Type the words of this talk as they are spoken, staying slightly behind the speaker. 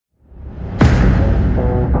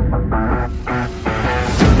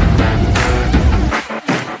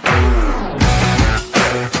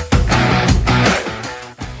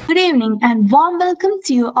evening and warm welcome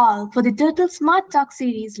to you all for the Turtle Smart Talk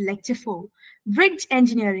Series Lecture 4, Bridge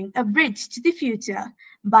Engineering, a Bridge to the Future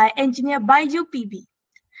by Engineer Baiju PB.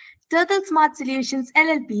 Turtle Smart Solutions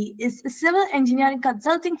LLP is a civil engineering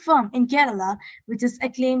consulting firm in Kerala which has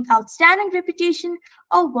acclaimed outstanding reputation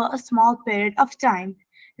over a small period of time.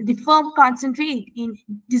 The firm concentrates in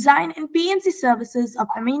design and PMC services of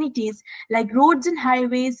amenities like roads and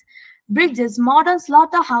highways, bridges, modern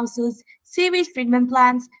slaughterhouses, sewage treatment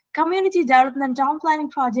plants, community development town planning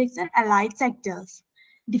projects, and allied sectors.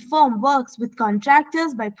 The firm works with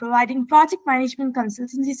contractors by providing project management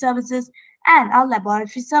consultancy services and our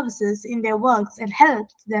laboratory services in their works and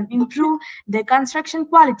helps them improve their construction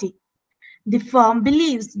quality. The firm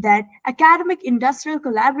believes that academic industrial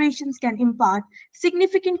collaborations can impart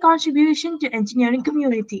significant contribution to engineering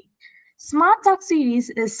community. Smart Talk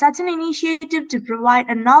series is such an initiative to provide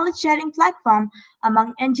a knowledge-sharing platform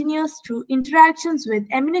among engineers through interactions with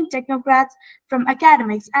eminent technocrats from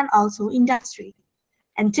academics and also industry.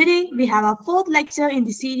 And today we have our fourth lecture in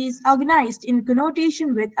the series organized in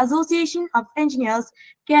connotation with Association of Engineers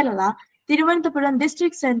Kerala, Thiruvananthapuram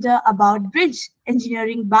District Centre about bridge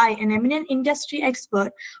engineering by an eminent industry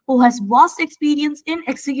expert who has vast experience in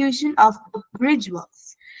execution of bridge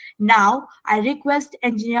works. Now, I request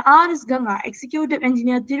Engineer R.S. Ganga, Executive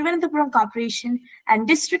Engineer, Thiruvananthapuram Corporation and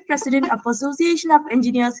District President of Association of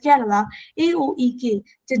Engineers Kerala, AOEK,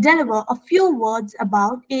 to deliver a few words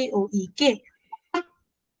about AOEK.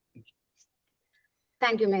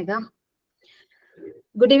 Thank you, Megha.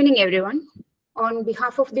 Good evening, everyone. On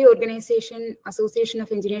behalf of the organization Association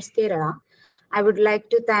of Engineers Kerala, I would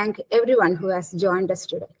like to thank everyone who has joined us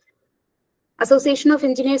today. Association of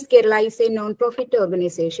Engineers Kerala is a non-profit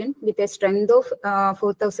organization with a strength of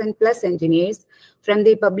 4,000 plus engineers from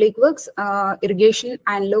the public works, irrigation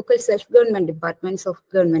and local self-government departments of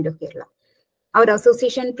Government of Kerala. Our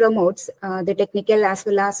association promotes the technical as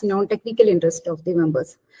well as non-technical interest of the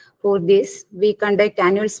members. For this, we conduct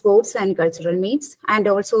annual sports and cultural meets and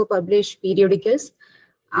also publish periodicals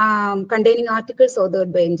containing articles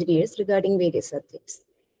authored by engineers regarding various subjects.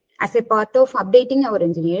 As a part of updating our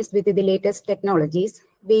engineers with the latest technologies,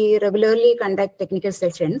 we regularly conduct technical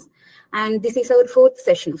sessions, and this is our fourth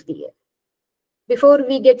session of the year. Before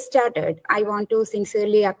we get started, I want to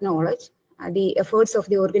sincerely acknowledge the efforts of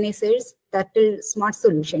the organizers, Turtle Smart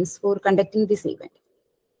Solutions, for conducting this event.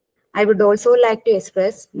 I would also like to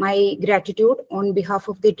express my gratitude on behalf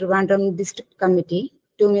of the Trivandrum District Committee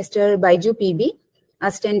to Mr. Baiju PB,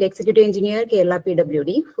 Assistant Executive Engineer, Kerala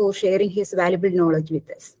PWD, for sharing his valuable knowledge with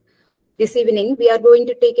us. This evening, we are going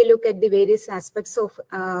to take a look at the various aspects of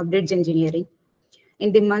bridge engineering.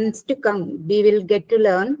 In the months to come, we will get to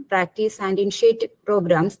learn, practice, and initiate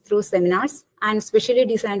programs through seminars and specially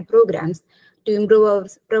designed programs to improve our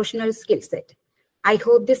professional skill set. I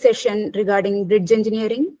hope this session regarding bridge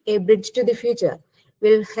engineering, a bridge to the future,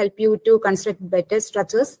 will help you to construct better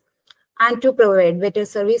structures and to provide better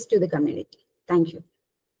service to the community. Thank you.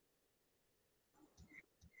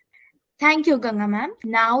 Thank you, Ganga ma'am.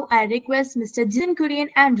 Now I request Mr. Jitin Kurian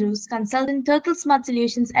Andrews, Consultant Turtle Smart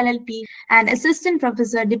Solutions LLP and Assistant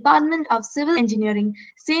Professor, Department of Civil Engineering,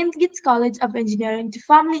 St. Kitts College of Engineering, to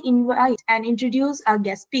formally invite and introduce our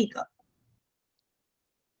guest speaker.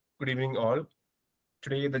 Good evening, all.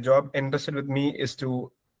 Today, the job entrusted with me is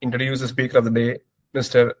to introduce the speaker of the day,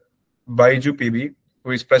 Mr. Baiju PB,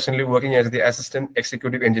 who is presently working as the Assistant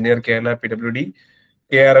Executive Engineer, Kerala PWD,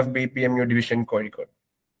 KRF BPMU Division, Kozhikode.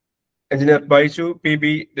 Engineer Baiju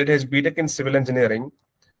PB did his BTech in Civil Engineering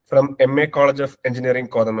from MA College of Engineering,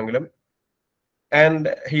 Kodamangalam.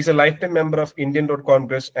 And he's a lifetime member of Indian Road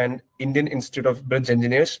Congress and Indian Institute of Bridge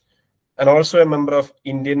Engineers, and also a member of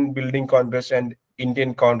Indian Building Congress and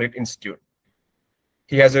Indian Concrete Institute.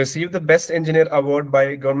 He has received the Best Engineer Award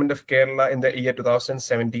by Government of Kerala in the year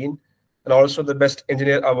 2017, and also the Best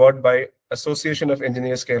Engineer Award by Association of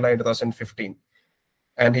Engineers Kerala in 2015.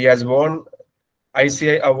 And he has won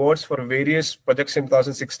ICI awards for various projects in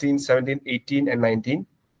 2016, 17, 18, and 19.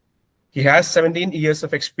 He has 17 years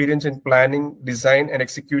of experience in planning, design, and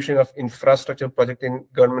execution of infrastructure projects in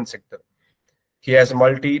government sector. He has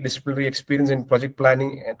multidisciplinary experience in project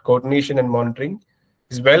planning and coordination and monitoring.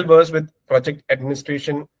 He is well versed with project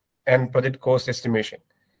administration and project cost estimation.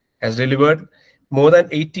 Has delivered more than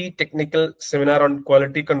 80 technical seminars on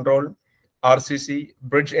quality control, RCC,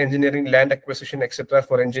 bridge engineering, land acquisition, etc.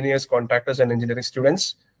 for engineers, contractors, and engineering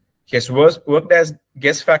students. He has worked as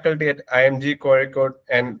guest faculty at IMG, Kozhikode,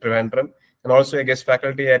 and Trivandrum, and also a guest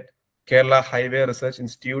faculty at Kerala Highway Research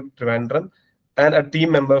Institute, Trivandrum, and a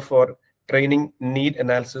team member for training need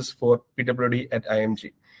analysis for PWD at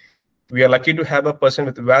IMG. We are lucky to have a person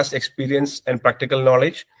with vast experience and practical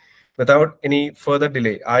knowledge Without any further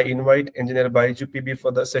delay, I invite Engineer Baiju PB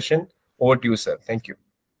for the session. Over to you, sir. Thank you.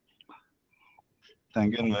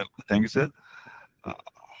 Thank you, sir.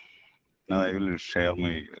 Now I will share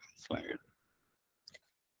my slide.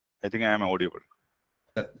 I think I am audible.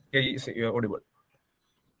 Yeah, you're audible.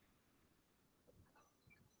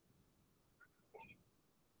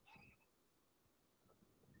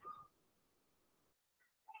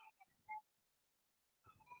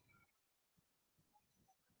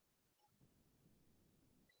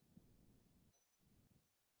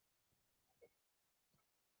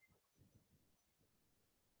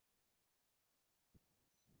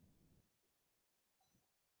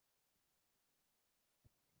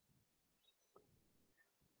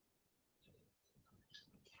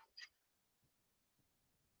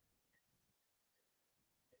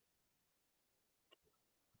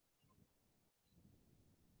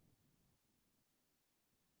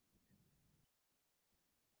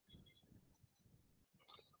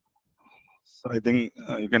 So I think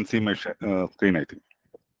you can see my screen, I think.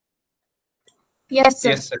 Yes, sir.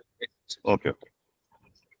 Yes, sir. Okay.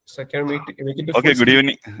 Sir, can you make it to Okay, full good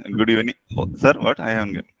evening. Good evening. Oh, sir, what? I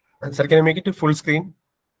am. Sir, can you make it to full screen?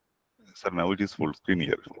 Sir, now it is full screen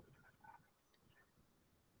here.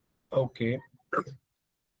 Okay.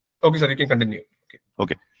 Okay, sir, you can continue.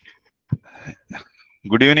 Okay.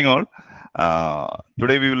 Good evening, all.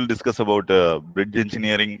 Today we will discuss about bridge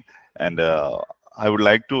engineering, and I would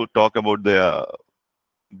like to talk about the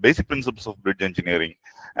basic principles of bridge engineering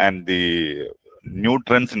and the new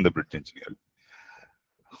trends in the bridge engineering.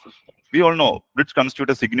 We all know bridge constitute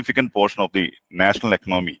a significant portion of the national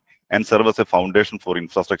economy and serve as a foundation for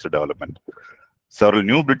infrastructure development. Several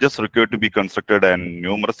new bridges required to be constructed and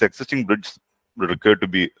numerous existing bridges required to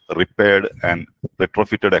be repaired and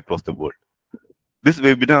retrofitted across the world. This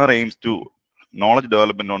webinar aims to knowledge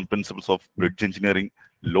development on principles of bridge engineering,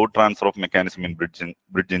 load transfer of mechanism in bridge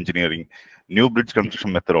engineering, new bridge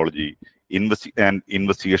construction methodology, and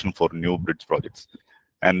investigation for new bridge projects.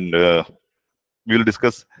 And we will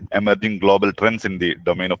discuss emerging global trends in the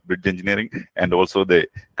domain of bridge engineering and also the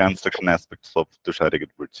construction aspects of Tusharagat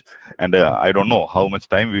Bridge. And I don't know how much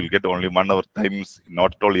time we will get. Only 1 hour time is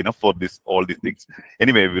not at all enough for all these things.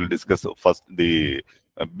 Anyway, we will discuss first the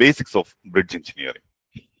basics of bridge engineering.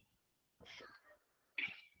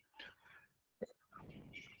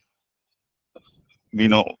 We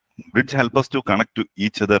know bridges help us to connect to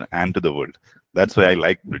each other and to the world. That's why I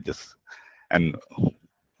like bridges. And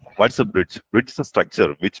what's a bridge? Bridge is a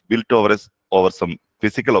structure which built over some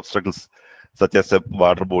physical obstacles, such as a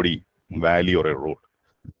water body, valley, or a road.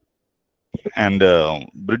 And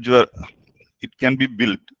bridge, it can be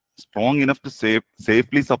built strong enough to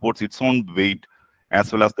safely supports its own weight,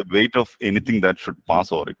 as well as the weight of anything that should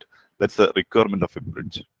pass over it. That's a requirement of a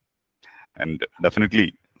bridge. And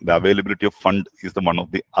definitely, the availability of fund is the one of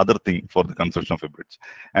the other thing for the construction of a bridge.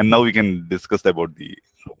 And now we can discuss about the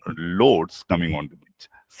loads coming on the bridge.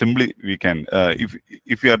 Simply, we can,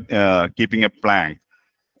 if you are keeping a plank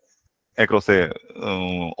across a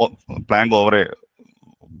plank over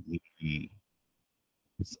a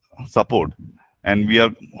support, and we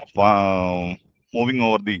are moving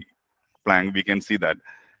over the plank, we can see that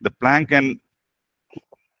the plank can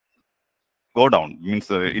go down, means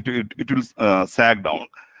it will sag down.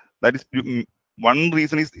 That is one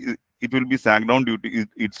reason is it will be sagged down due to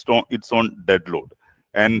its own dead load.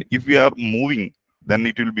 And if we are moving, then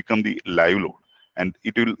it will become the live load and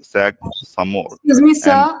it will sag some more. Excuse me,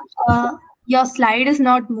 sir. Your slide is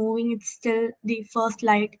not moving. It's still the first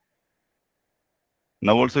slide.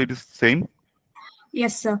 Now also it is same?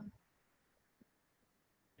 Yes, sir.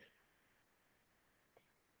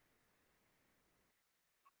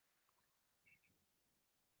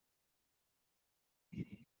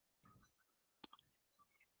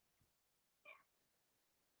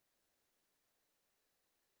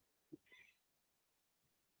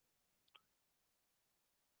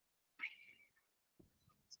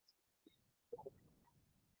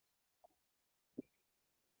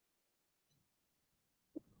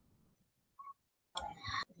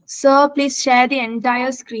 Sir, please share the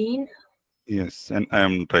entire screen. Yes, and I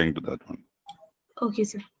am trying to that one. Okay,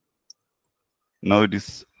 sir. Now it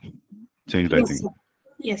is changed, Yes, I think. sir.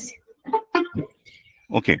 Yes.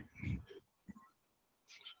 Okay.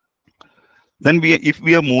 Then if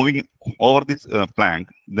we are moving over this plank,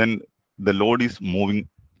 then the load is moving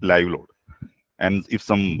live load. And if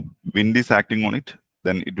some wind is acting on it,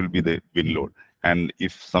 then it will be the wind load. And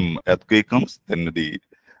if some earthquake comes, then the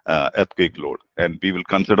earthquake load. And we will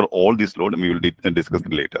consider all this load and we will discuss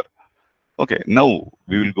it later. Okay, now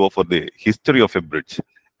we will go for the history of a bridge.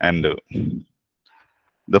 And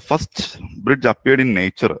The first bridge appeared in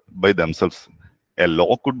nature by themselves. A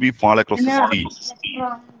log could be fall across the sea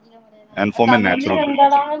and form a natural bridge.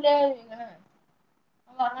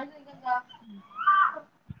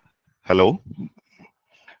 Hello?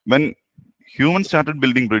 When humans started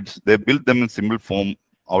building bridges, they built them in simple form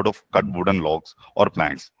out of cut wooden logs or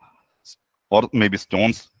planks, or maybe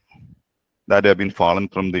stones that have been fallen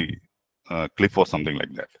from the cliff or something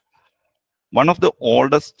like that. One of the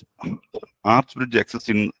oldest arch bridge exists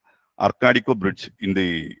in Arcadico Bridge in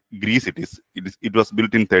the Greece. It was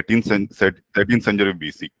built in 13th century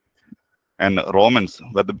BC, and Romans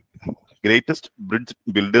were the greatest bridge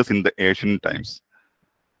builders in the ancient times.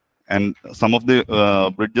 And some of the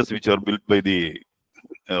bridges which are built by the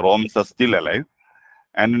Romans are still alive,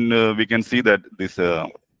 and we can see that this.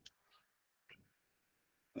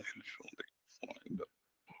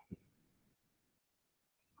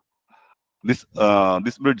 This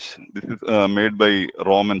bridge is made by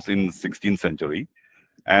Romans in 16th century,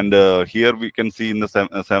 and here we can see in the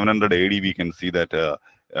 700 AD we can see that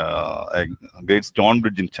a great stone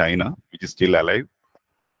bridge in China which is still alive,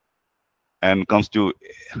 and comes to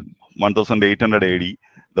 1800 AD.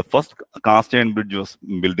 The first cast iron bridge was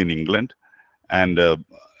built in England, and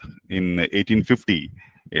in 1850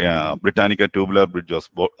 Britannica tubular bridge was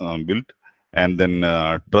built. And then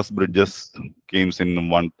truss bridges came in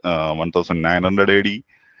 1900 AD,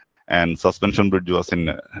 and suspension bridge was in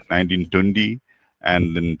 1920,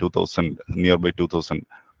 and in 2000, nearby 2000,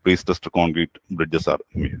 pre-stressed concrete bridges are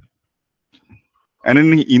made. And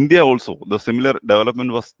in India also, the similar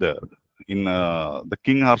development was there. In the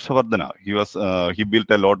King Harshavardhana, he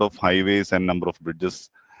built a lot of highways and number of bridges.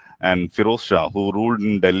 And Firoz Shah, who ruled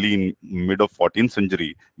in Delhi in mid of 14th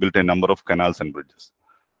century, built a number of canals and bridges.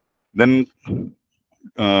 Then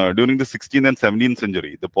during the 16th and 17th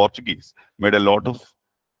century, the Portuguese made a lot of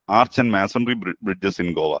arch and masonry bridges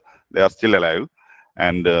in Goa. They are still alive.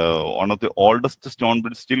 And one of the oldest stone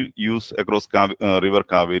bridges still used across river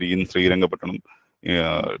Kaveri in Srirangapattanam,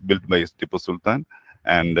 built by Tipu Sultan.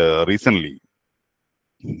 And recently,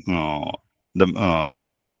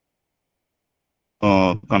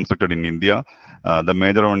 constructed in India. The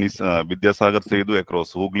major one is Vidyasagar Setu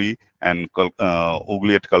across Hooghly and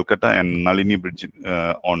Hooghly at Calcutta, and Nalini Bridge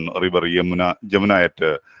on river Jamuna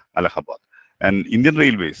at Allahabad. And Indian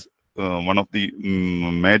Railways, one of the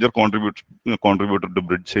major contributor to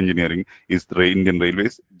bridge engineering is the Indian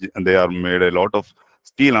Railways. And they are made a lot of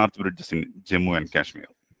steel arch bridges in Jammu and Kashmir.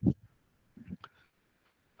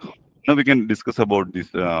 Now we can discuss about this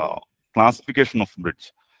classification of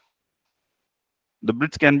bridge. The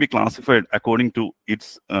bridge can be classified according to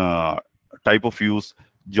its type of use,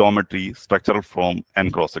 geometry, structural form,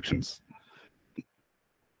 and cross sections.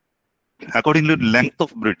 According to length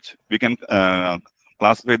of bridge, we can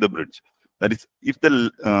classify the bridge. That is, if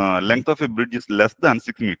the length of a bridge is less than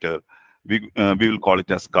 6 meters, we will call it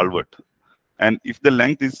as culvert. And if the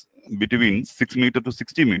length is between 6 meters to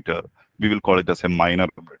 60 meters, we will call it as a minor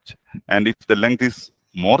bridge. And if the length is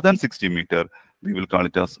more than 60 meters, we will call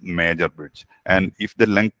it as major bridge. And if the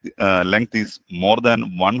length is more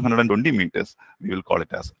than 120 meters, we will call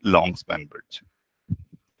it as long span bridge.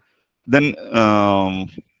 Then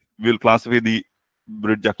we will classify the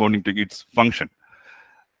bridge according to its function.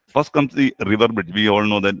 First comes the river bridge. We all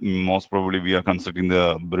know that most probably we are constructing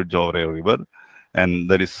the bridge over a river, and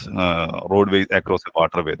there is roadway across a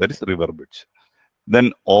waterway. That is river bridge.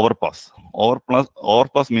 Then overpass.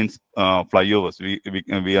 Overpass means flyovers.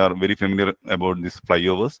 We are very familiar about these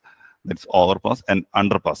flyovers. That's overpass. And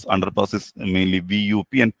underpass. Underpass is mainly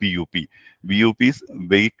VUP and PUP. VUP is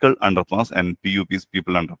vehicle underpass, and PUP is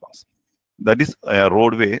people underpass. That is a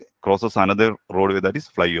roadway crosses another roadway, that is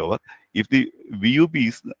flyover. If the VUP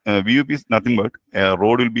is nothing but a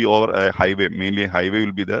road will be over a highway, mainly a highway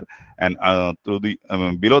will be there, and through the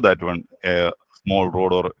below that one, a small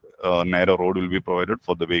road or narrow road will be provided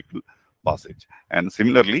for the vehicle passage. And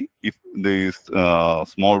similarly, if this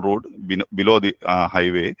small road below the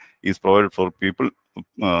highway is provided for people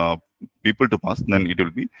to pass, then it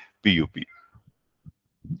will be PUP.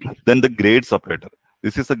 Then the grade separator.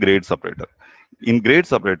 This is a grade separator. In grade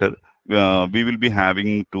separator, we will be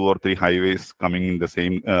having 2 or 3 highways coming in the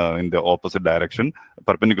same in the opposite direction,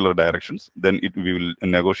 perpendicular directions. Then we will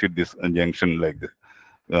negotiate this junction like this.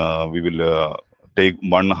 We will take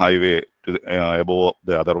one highway to above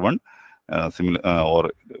the other one, or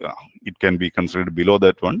it can be considered below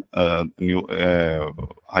that one, new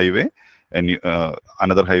highway, and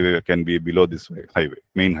another highway can be below this highway,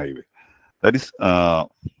 main highway. That is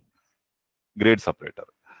grade separator.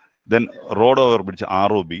 Then road over bridge,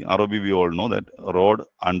 ROB. ROB, we all know that road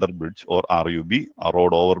under bridge, or RUB,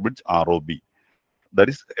 road over bridge, ROB. That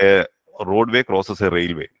is, a roadway crosses a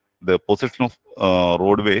railway. The position of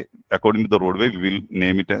roadway, according to the roadway, we will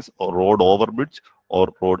name it as a road over bridge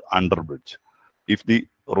or road under bridge. If the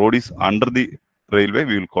road is under the railway,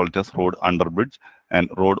 we will call it as road under bridge, and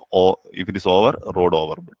road, or if it is over, road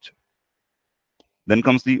over bridge. Then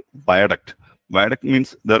comes the viaduct. Viaduct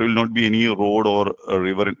means there will not be any road or a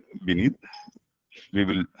river beneath. We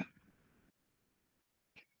will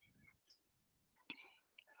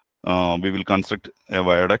construct a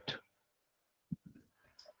viaduct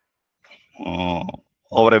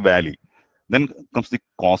over a valley. Then comes the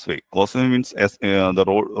causeway. Causeway means as the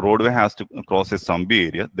roadway has to cross a sumpy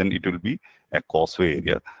area, then it will be a causeway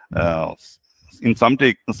area. In some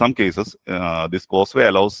cases, this causeway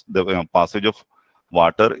allows the passage of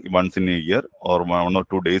water once in a year or 1 or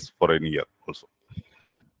 2 days for a year also.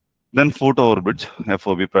 Then foot over bridge,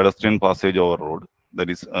 FOB, pedestrian passage over road. That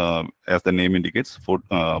is, as the name indicates,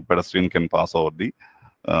 pedestrian can pass over the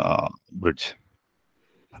bridge.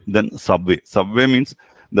 Then subway. Subway means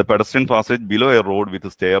the pedestrian passage below a road with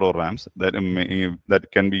a stair or ramps that are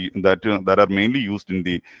mainly used in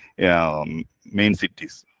the main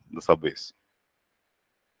cities, the subways.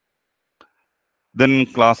 Then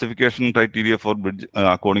classification criteria for bridge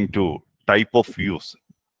according to type of use.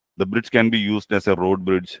 The bridge can be used as a road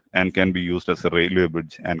bridge and can be used as a railway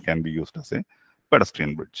bridge and can be used as a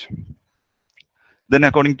pedestrian bridge. Then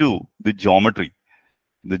according to the geometry,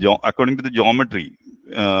 according to the geometry,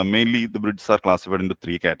 mainly the bridges are classified into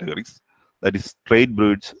 3 categories. That is straight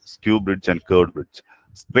bridge, skew bridge, and curved bridge.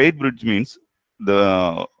 Straight bridge means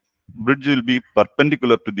the bridge will be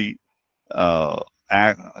perpendicular to the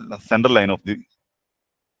center line of the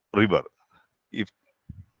river. If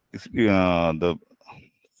the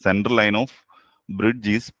center line of bridge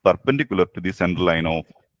is perpendicular to the center line of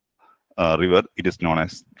river, it is known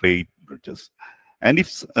as straight bridges. And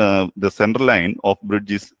if the center line of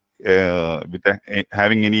bridge is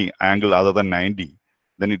having any angle other than 90,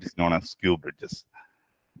 then it is known as skew bridges.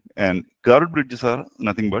 And curved bridges are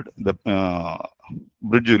nothing but the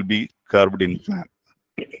bridge will be curved in plan.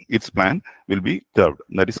 Its plan will be curved.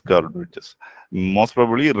 That is curved bridges. Most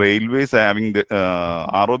probably railways having the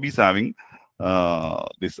ROBs having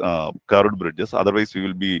this curved bridges. Otherwise, we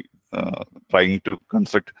will be trying to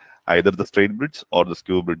construct either the straight bridge or the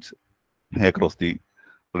skew bridge across the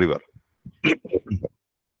river.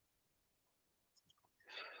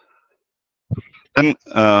 Then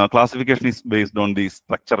classification is based on the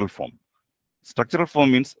structural form. Structural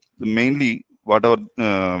form means mainly whatever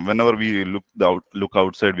whenever we look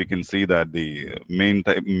outside, we can see that the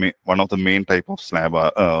one of the main type of slab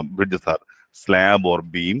bridges are slab or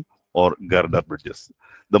beam or girder bridges.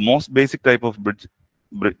 The most basic type of bridge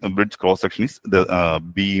cross section is the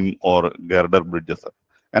beam or girder bridges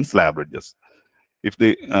and slab bridges. If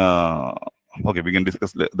the okay, we can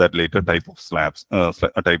discuss that later. Type of slabs,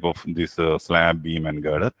 type of this slab, beam, and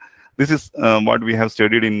girder. This is what we have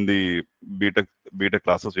studied in the beta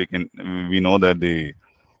classes. We know that the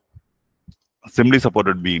simply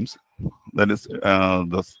supported beams, that is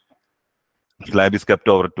the slab is kept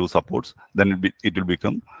over 2 supports, then it will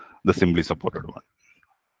become the simply supported one.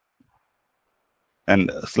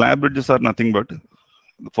 And slab bridges are nothing but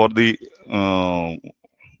for the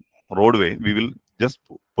roadway, we will just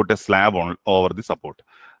put a slab over the support.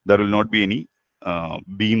 There will not be any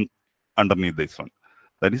beam underneath this one.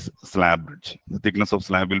 That is slab bridge. The thickness of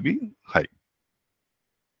slab will be high.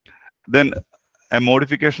 Then a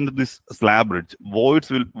modification to this slab bridge,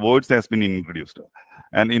 voids has been introduced.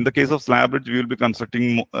 And in the case of slab bridge, we will be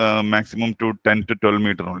constructing maximum to 10 to 12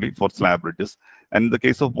 meter only for slab bridges. And in the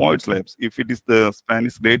case of void slabs, if it is the span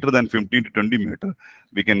is greater than 15 to 20 meter,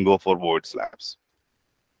 we can go for void slabs.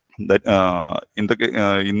 That in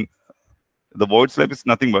the void slab is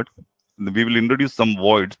nothing but we will introduce some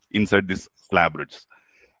voids inside this slab bridge.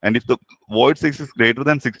 And if the void size is greater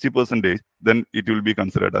than 60%, then it will be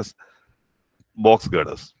considered as box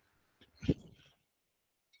girders.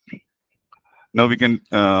 Now we can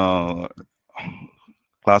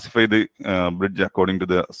classify the bridge according to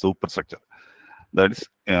the superstructure. That is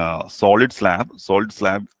solid slab. Solid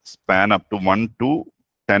slab span up to 1 to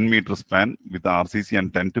 10 meter span with RCC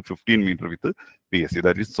and 10 to 15 meter with the PSC.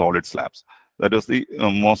 That is solid slabs. That is the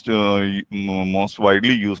most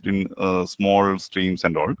widely used in small streams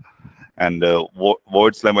and all. And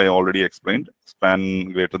void slab I already explained,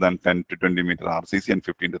 span greater than 10 to 20 meter RCC and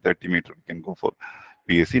 15 to 30 meter we can go for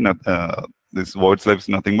PSC. This void slab is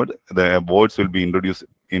nothing but the voids will be introduced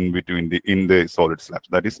in between in the solid slabs.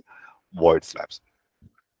 That is void slabs.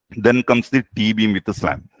 Then comes the T beam with the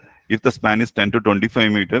slab. If the span is 10 to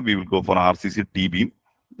 25 meter, we will go for RCC T beam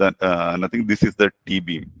That nothing. This is the T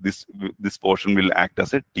beam. This portion will act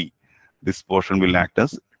as a T. This portion will act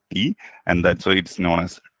as T, and that's why it's known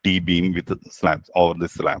as T beam with slabs over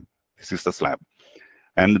this slab. This is the slab,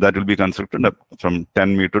 and that will be constructed up from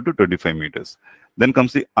 10 meter to 25 meters. Then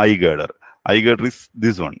comes the eye girder. Eye girder is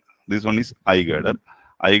this one. This one is eye girder.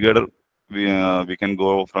 Eye girder, we can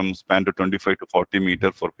go from span to 25 to 40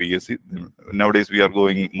 meter for PSC. Nowadays we are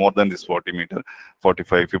going more than this 40 meter,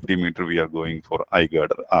 45, 50 meter. We are going for eye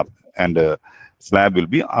girder, and slab will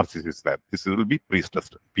be RCC slab. This will be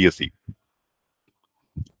pre-stressed PSC.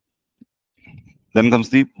 Then comes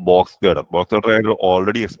the box girder. Box girder I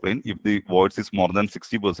already explained. If the voids is more than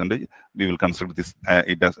 60%, we will consider this.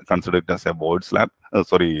 Consider it as a void slab.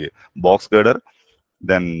 Box girder.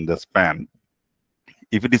 Then the span.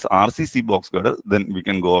 If it is RCC box girder, then we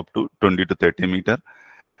can go up to 20 to 30 meter.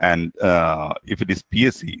 And if it is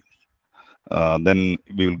PSC, then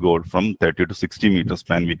we will go from 30 to 60 meter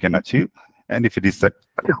span we can achieve. And if it is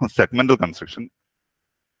segmental construction,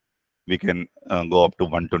 we can go up to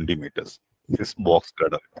 120 meters. This box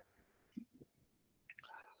girder.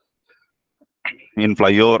 In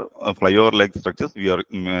flyover like structures, we are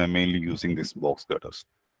mainly using these box girders.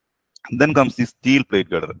 Then comes the steel plate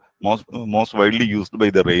girder, most widely used by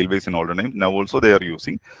the railways in older times. Now also they are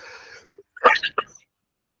using.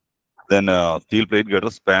 Then steel plate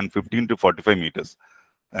girders span 15 to 45 meters,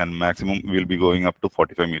 and maximum will be going up to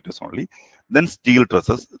 45 meters only. Then steel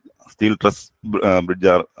trusses. Steel truss bridge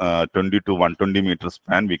are 20 to 120 meters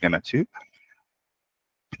span we can achieve.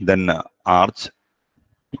 Then arch.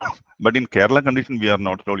 But in Kerala condition, we are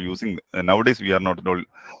not at all using, nowadays we are not at all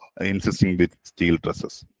insisting with steel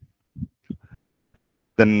trusses.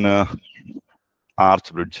 Then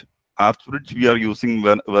arch bridge. Arch bridge we are using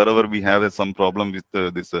wherever we have some problem with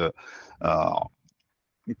this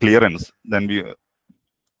clearance. Then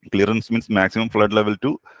clearance means maximum flood level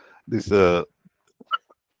 2. This flood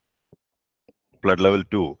level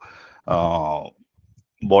 2,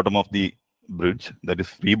 bottom of the bridge, that is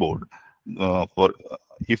freeboard.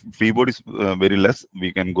 If freeboard is very less,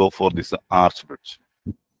 we can go for this arch bridge.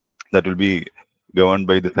 That will be governed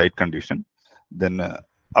by the site condition. Then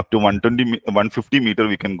up to 150 meter,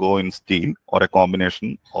 we can go in steel or a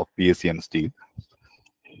combination of PSC and steel.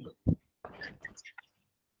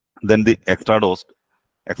 Then the extrados.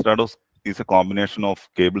 Extrados is a combination of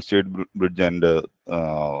cable stayed bridge and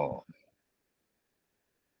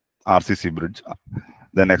RCC bridge.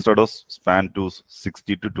 Then extrados span to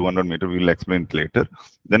 60 to 200 meter. We will explain it later.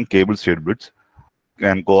 Then cable stayed bridge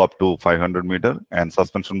can go up to 500 meter, and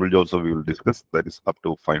suspension bridge also we will discuss. That is up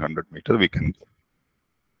to 500 meter. We can.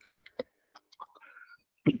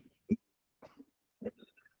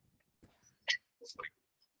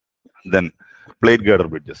 Then plate girder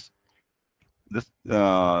bridges. This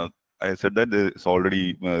I said that it's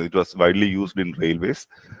already it was widely used in railways.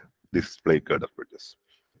 This plate girder bridges.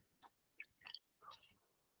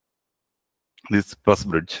 This truss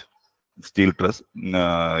bridge, steel truss.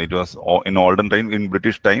 It was in olden time, in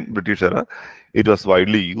British era, it was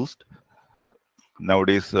widely used.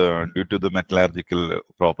 Nowadays, due to the metallurgical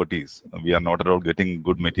properties, we are not at all getting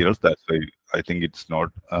good materials. That's why I think it's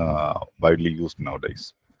not widely used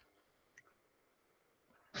nowadays.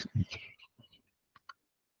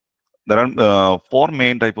 There are 4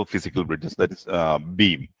 main type of physical bridges. That is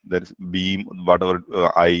beam. That is beam, whatever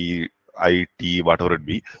IT, whatever it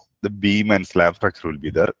be. The beam and slab structure will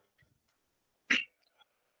be there.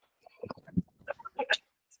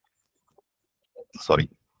 Sorry.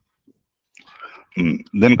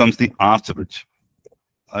 Then comes the arch bridge.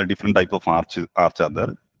 A different type of arch are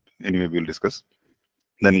there. Anyway, we will discuss.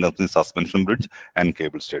 Then comes the suspension bridge and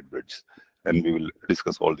cable stayed bridge, and we will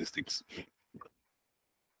discuss all these things.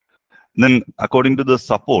 Then, according to the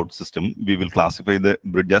support system, we will classify the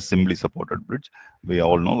bridge as simply supported bridge. We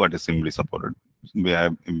all know what is simply supported. We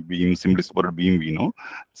have beam, simply supported beam, we know.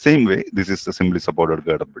 Same way, this is the simply supported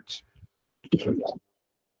girder bridge.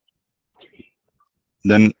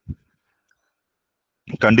 Then,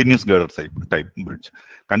 continuous girder type bridge.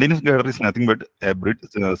 Continuous girder is nothing but a bridge,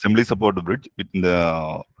 simply supported bridge with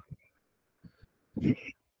the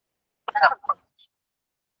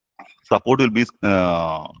support will be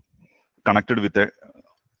connected with a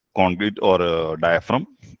concrete or a diaphragm,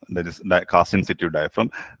 that is cast in situ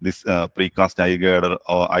diaphragm. This precast eye girder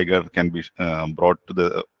or eye girder can be brought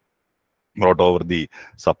over the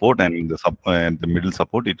support, and the middle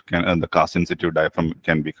support it can the cast in situ diaphragm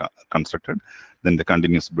can be constructed. Then the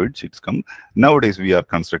continuous bridge it's come. Nowadays we are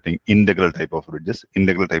constructing integral type of bridges.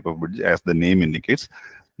 Integral type of bridge, as the name indicates,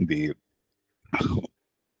 the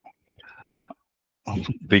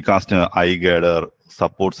precast eye girder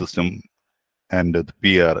support system and the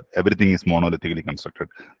pier, everything is monolithically constructed.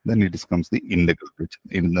 Then it becomes the integral bridge.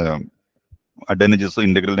 In the advantages of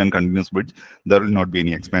integral and continuous bridge, there will not be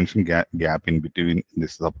any expansion gap in between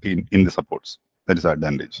this in the supports. That is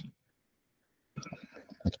advantage.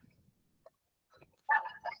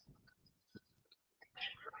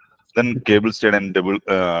 Then cable stayed and double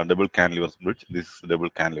cantilever bridge. This is double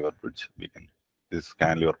cantilever bridge. This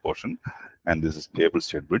cantilever portion, and this is cable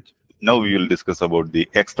stayed bridge. Now we will discuss about the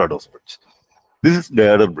extra dose bridge. This is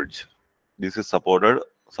girder bridge. This is supported,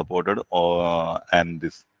 and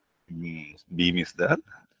this beam is there,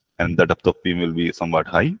 and the depth of beam will be somewhat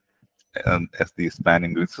high. And as the span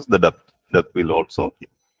increases, the depth will also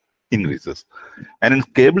increases. And in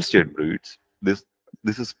cable stayed bridge, this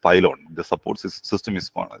is pylon. The support system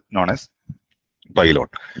is known as pylon.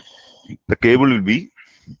 The cable will be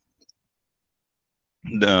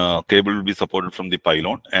supported from the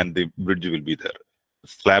pylon, and the bridge will be there.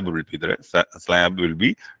 Slab will be there. Slab will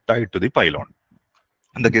be tied to the pylon.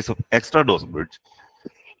 In the case of extra dose bridge,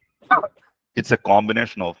 it's a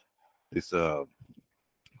combination of this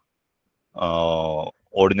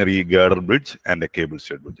ordinary girder bridge and a cable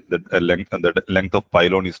stayed bridge. The length of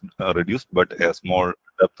pylon is reduced, but a small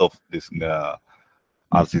depth of this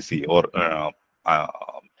RCC or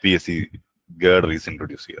PSC girder is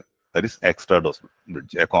introduced here. That is extra dose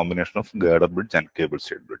bridge, a combination of girder bridge and cable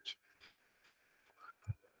stayed bridge.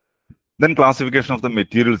 Then classification of the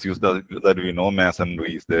materials used, that we know: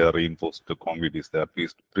 masonry is there, reinforced concrete is there,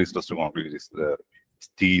 pre-stressed concrete is there,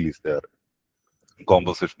 steel is there,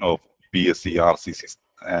 composition of PSC, RCC,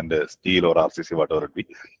 and steel or RCC, whatever it be.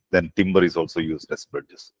 Then timber is also used as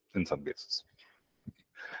bridges in some cases.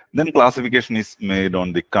 Then classification is made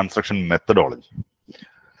on the construction methodology.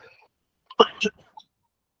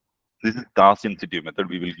 This is cast in situ method.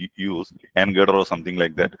 We will use hand girder or something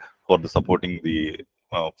like that for the supporting the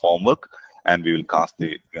formwork, and we will cast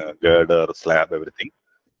the girder, slab, everything.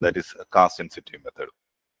 That is a cast in situ method.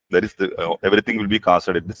 That is the everything will be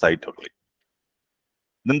casted at the site only.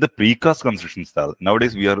 Then the precast construction style.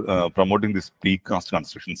 Nowadays we are promoting this precast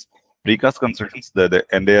constructions. Precast constructions, the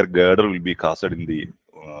entire girder will be casted in the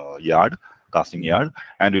casting yard,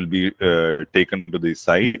 and will be taken to the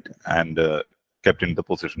site and kept in the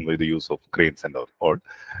position by the use of cranes and all.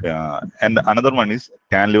 And another one is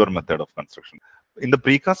cantilever method of construction. In the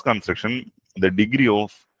precast construction, the degree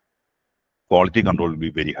of quality control will be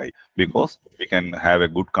very high, because we can have a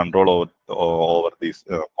good control over this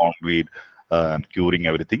concrete and curing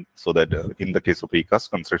everything, so that in the case of precast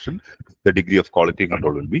construction, the degree of quality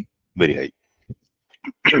control will be very high.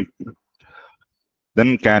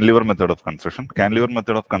 Then cantilever method of construction. Cantilever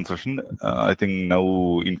method of construction, I think now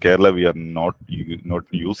in Kerala we are not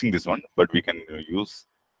using this one, but we can use.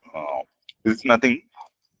 This is nothing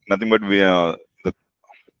but the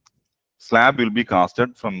slab will be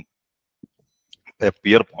casted from a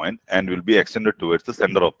pier point and will be extended towards the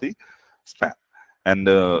center of the span, and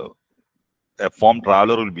a form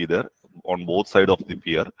traveler will be there on both sides of the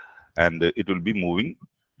pier, and it will be moving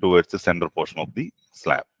towards the center portion of the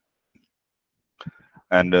slab.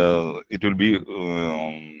 And it will be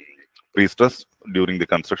pre-stressed during the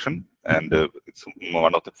construction, and it's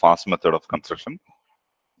one of the fast method of construction.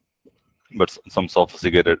 But some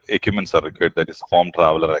sophisticated equipments are required. That is form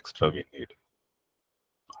traveler extra we need.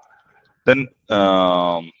 Then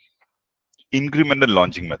incremental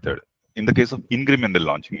launching method. In the case of incremental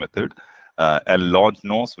launching method, a launch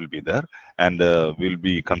nose will be there, and we'll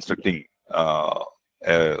be constructing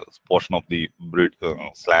a portion of the bridge,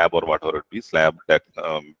 slab or whatever it be, slab, deck,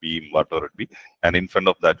 beam, whatever it be, and in front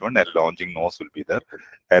of that one, a launching nose will be there.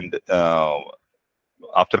 And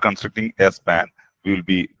after constructing a span, we will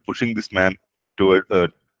be pushing the span towards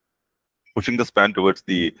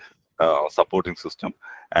the supporting system,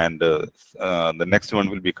 and the next one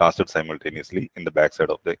will be casted simultaneously in the backside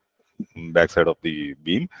of the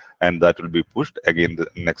beam, and that will be pushed again. The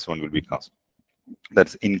next one will be cast.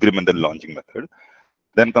 That's incremental launching method.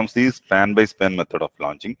 Then comes the span by span method of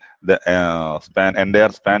launching. The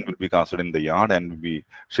entire span will be casted in the yard and will be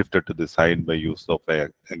shifted to the side by use of a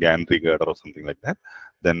gantry girder or something like that.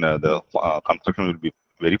 Then the construction will be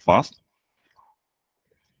very fast.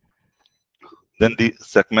 Then the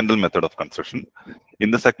segmental method of construction. In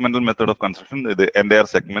the segmental method of construction, the entire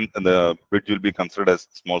segment and the bridge will be considered as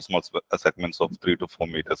small segments of 3 to 4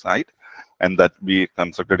 meters height, and that be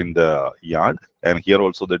constructed in the yard. And here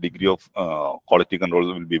also the degree of quality control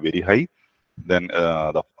will be very high. Then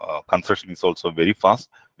the construction is also very fast.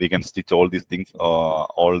 We can stitch all these things,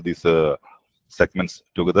 all these segments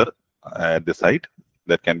together at the site,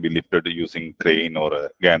 that can be lifted using crane or a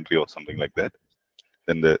gantry or something like that.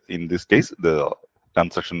 Then in this case, the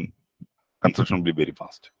construction construction will be very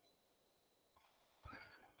fast.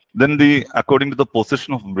 Then according to the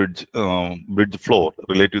position of bridge floor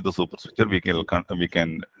related to the superstructure, we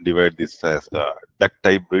can divide this as deck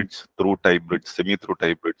type bridge, through type bridge, semi through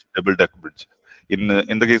type bridge, double deck bridge. In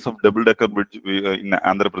the case of double decker bridge, in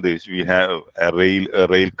Andhra Pradesh we have a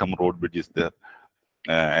rail cum road bridge is there,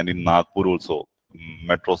 and in Nagpur also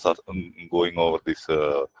metros are going over this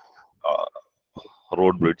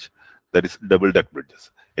road bridge. That is double deck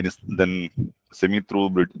bridges. It is then semi through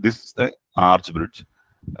bridge. This is the arch bridge.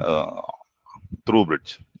 Through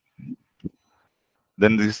bridge.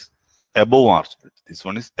 Then this above arch bridge. This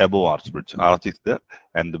one is above arch bridge. Arch is there,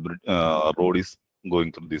 and the bridge, road is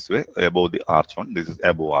going through this way above the arch one. This is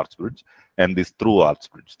above arch bridge, and this through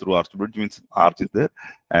arch bridge. Through arch bridge means arch is there,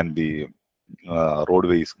 and the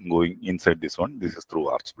roadway is going inside this one. This is through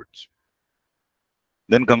arch bridge.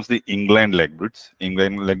 Then comes the inclined leg bridge.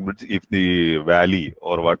 Inclined leg bridge, if the valley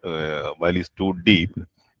or what valley is too deep,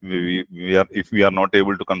 if we are not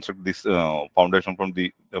able to construct this foundation from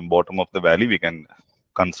the bottom of the valley, we can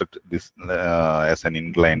construct this as an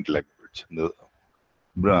inclined leg bridge. The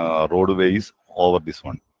roadway is over this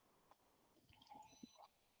one.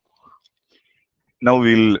 Now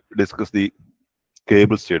we'll discuss the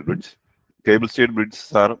cable stayed bridge. Cable stayed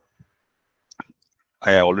bridges are,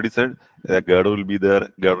 I already said, a girder will be there.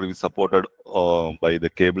 Girder will be supported by the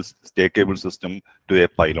stay cable system to a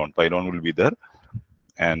pylon. Pylon will be there.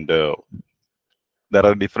 And there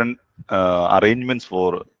are different arrangements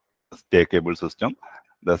for stay cable system.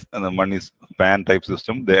 The one is fan type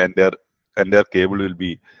system. And their cable will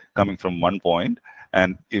be coming from one point.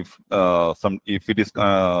 And if it is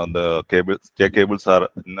the stay cables are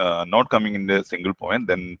not coming in a single point,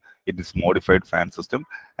 then it is modified fan system.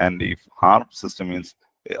 And if harp system means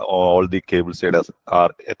all the cable stays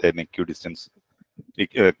are at an equidistance,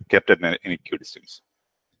 kept at an equidistance.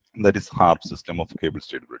 That is harp system of cable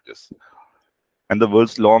stayed bridges. And the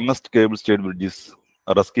world's longest cable stayed bridge is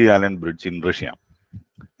Rusky Island Bridge in Russia.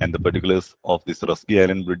 And the particulars of this Rusky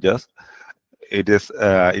Island Bridge is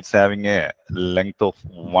it's having a length of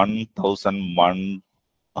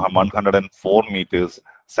 1,104 meters.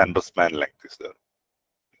 Center span length is there.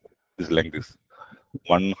 This length is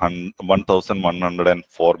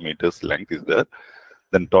 1,104 meters length is there.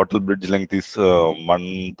 Then total bridge length is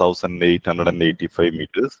 1,885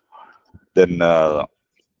 meters. Then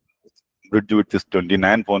bridge width is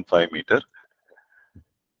 29.5 meters.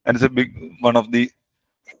 And it's one of the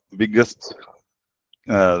biggest,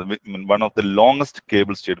 one of the longest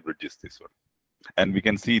cable stayed bridges, this one. And we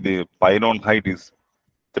can see the pylon height is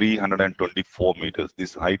 324 meters.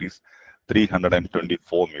 This height is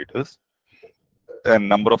 324 meters. And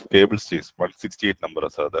number of cable stays, 168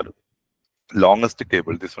 numbers are there. Longest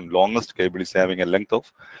cable, this one, longest cable is having a length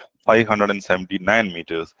of 579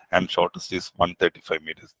 meters and shortest is 135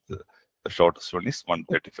 meters. The shortest one is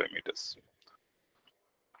 135 meters.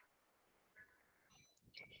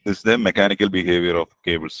 This is the mechanical behavior of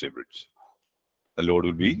cable stay bridge. The load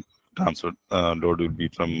will be transferred, load will be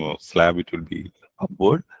from slab, it will be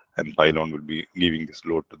upward, and pylon will be giving this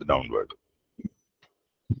load to the downward.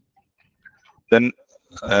 Then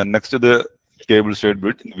next to the cable stayed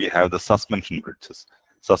bridge, we have the suspension bridges.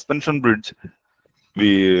 Suspension bridge,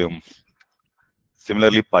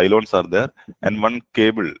 similarly pylons are there, and one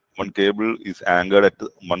cable is anchored at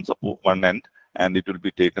one end, and it will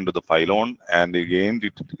be taken to the pylon, and again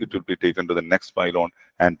it will be taken to the next pylon,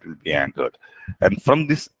 and it will be anchored. And from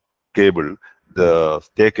this cable, the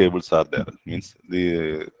stay cables are there. Means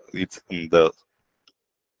the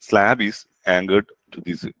slab is anchored to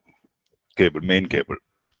this cable, main cable.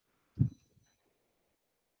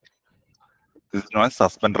 This is known as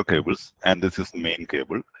suspender cables, and this is the main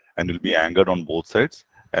cable, and will be anchored on both sides,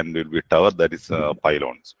 and will be a tower that is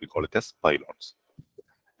pylons. We call it as pylons.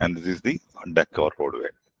 And this is the deck or roadway.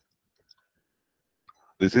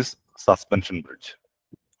 This is suspension bridge.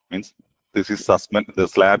 Means this is the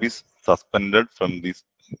slab is suspended from this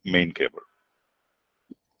main cable.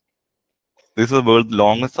 This is the world's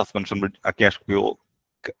longest suspension bridge, Akashio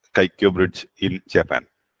Kaikyo Bridge in Japan.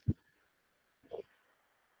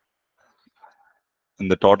 And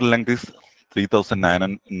the total length is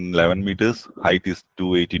 3,911 meters, height is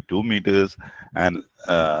 282 meters, and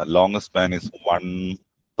longest span is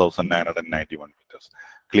 1,991 meters.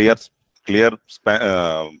 Clear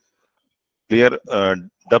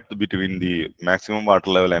depth between the maximum water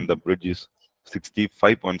level and the bridge is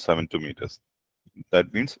 65.72 meters.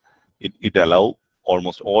 That means it allows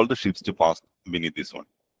almost all the ships to pass beneath this one.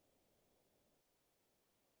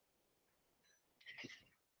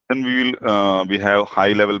 Then we have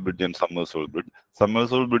high level bridge and submersible bridge.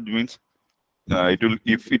 Submersible bridge means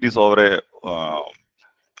if it is over a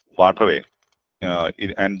waterway,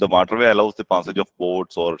 and the waterway allows the passage of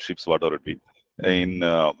boats or ships, whatever it be. In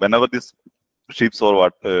whenever this ships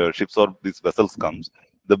or these vessels comes,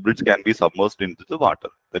 the bridge can be submerged into the water.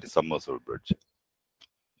 That is submersible bridge.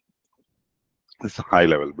 This high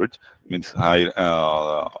level bridge means high.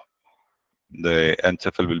 The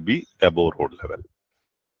HFL will be above road level.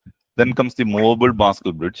 Then comes the movable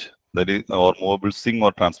bascule bridge, that is, or movable swing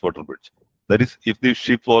or transporter bridge. That is, if the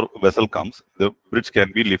ship or vessel comes, the bridge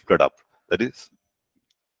can be lifted up. That is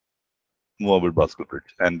movable bascule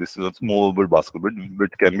bridge. And this is a movable bascule bridge,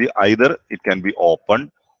 which can be either it can be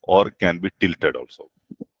opened or can be tilted also.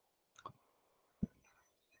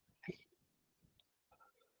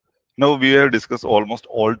 Now we have discussed almost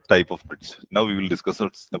all type of bridge. Now we will discuss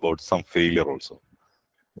about some failure also.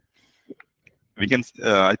 We can,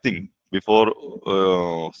 I think, before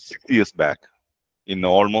 6 years back, in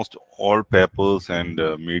almost all papers and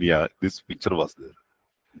media, this picture was there.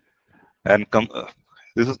 And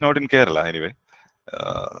this is not in Kerala anyway.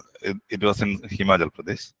 It was in Himachal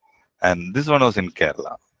Pradesh, and this one was in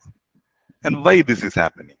Kerala. And why this is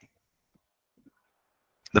happening?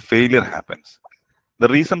 The failure happens. The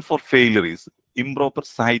reason for failure is improper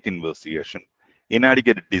site investigation,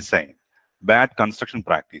 inadequate design, bad construction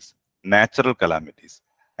practice, natural calamities,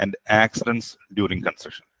 and accidents during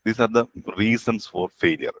construction. These are the reasons for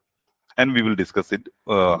failure, and we will discuss it.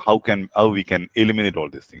 How we can eliminate all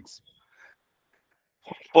these things.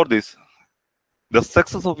 For this, the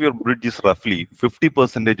success of your bridge is roughly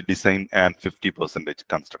 50% design and 50%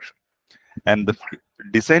 construction. And the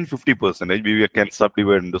design 50%, we can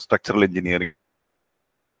subdivide into structural engineering,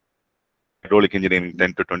 hydraulic engineering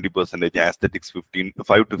 10 to 20%, aesthetics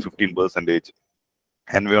 5 to 15%,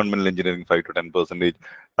 environmental engineering 5 to 10%,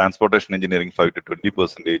 transportation engineering 5 to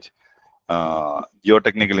 20%,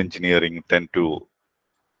 geotechnical engineering 10 to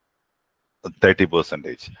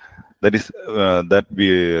 30%. That is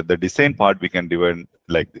the design part we can divide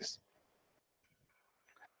like this.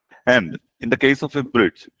 And in the case of a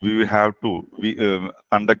bridge, we will have to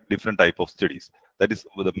conduct different type of studies. That is,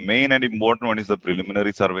 the main and important one is the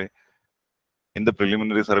preliminary survey. In the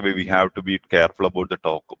preliminary survey, we have to be careful about the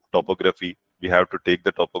topography. We have to take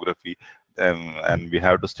the topography, and we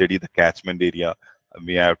have to study the catchment area.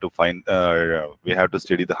 We have to find. We have to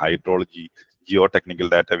study the hydrology, geotechnical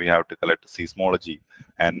data. We have to collect seismology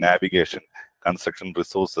and navigation, construction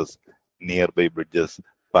resources, nearby bridges,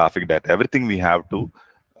 traffic data. Everything we have to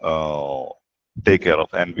take care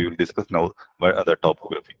of, and we will discuss now the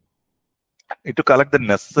topography. To collect the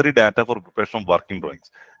necessary data for preparation of working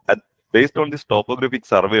drawings. And based on this topographic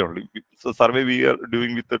survey only, so survey we are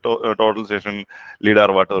doing with the total station,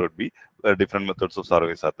 LIDAR, whatever it be, different methods of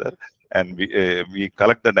surveys are there, and we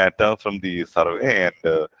collect the data from the survey,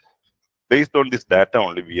 and based on this data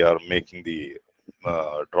only, we are making the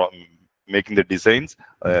designs,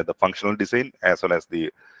 the functional design as well as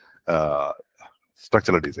the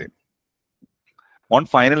structural design. On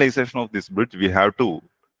finalization of this bridge, we have to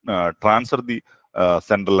transfer the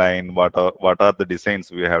center line. What are the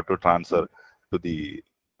designs we have to transfer to the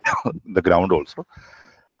the ground also.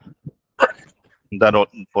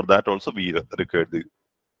 For that also we require the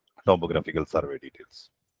topographical survey details.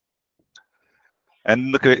 And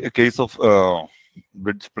in the case of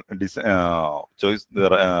bridge choice,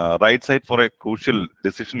 the right side for a crucial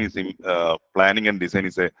decision is planning and design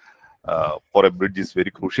is for a bridge is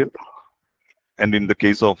very crucial. And in the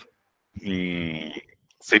case of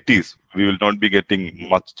cities, we will not be getting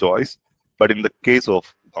much choice, but in the case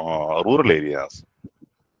of rural areas,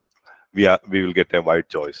 we will get a wide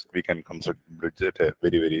choice. We can construct bridge at a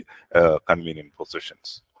very convenient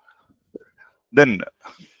positions. Then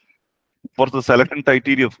for the selection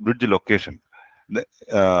criteria of bridge location,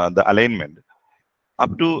 the alignment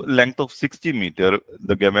up to length of 60 meters,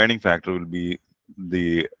 the governing factor will be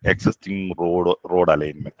the existing road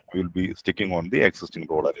alignment. We will be sticking on the existing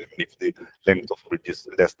road alignment if the length of bridge is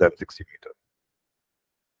less than 60 meters.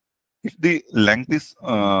 If the length is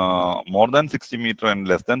more than 60 meters and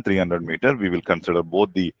less than 300 meters, we will consider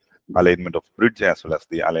both the alignment of bridge as well as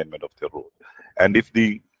the alignment of the road. And if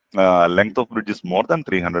the length of bridge is more than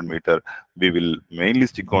 300 meters, we will mainly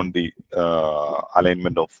stick on the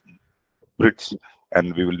alignment of bridge,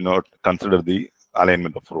 and we will not consider the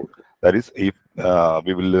alignment of road. That is, if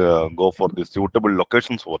we will go for the suitable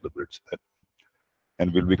locations for the bridge,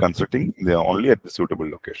 and we'll be constructing only at the suitable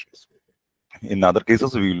locations. In other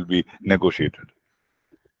cases, we will be negotiated.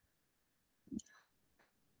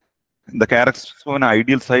 The characteristics of an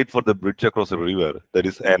ideal site for the bridge across a river, that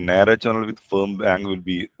is a narrow channel with firm bank, will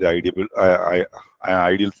be the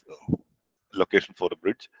ideal location for a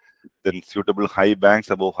bridge. then suitable high banks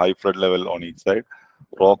above high flood level on each side,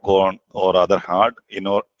 rock on or other hard,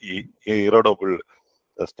 erodible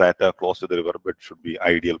strata close to the river bed should be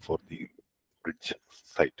ideal for the bridge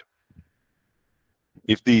site.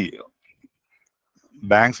 If the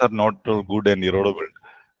banks are not good and erodible,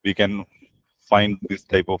 we can find this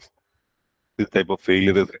type of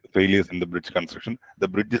failures in the bridge construction. The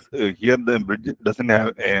bridge is here. The bridge doesn't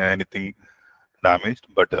have anything damaged,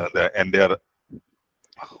 but the entire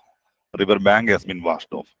river bank has been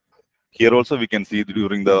washed off. Here also we can see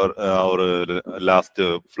during the our last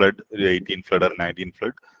flood, 18 flood or 19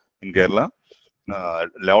 flood in Kerala,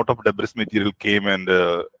 lot of debris material came and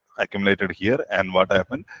accumulated here. And what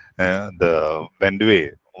happened? The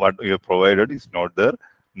windway what we have provided is not there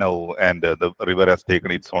now, and the river has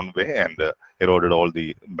taken its own way and eroded all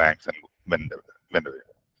the banks and windway.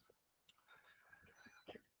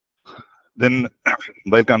 Then,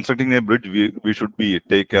 by constructing a bridge, we should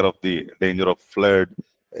take care of the danger of flood,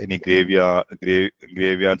 any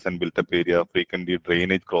graveyards and built-up area, frequently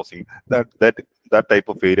drainage crossing. That type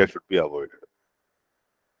of area should be avoided.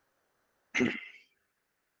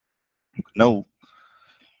 Now,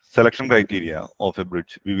 selection criteria of a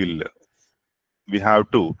bridge. We have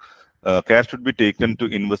to care should be taken to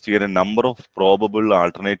investigate a number of probable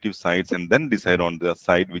alternative sites and then decide on the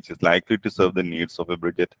site which is likely to serve the needs of a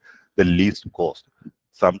bridge at the least cost.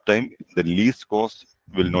 Sometimes the least cost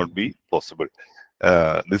will not be possible.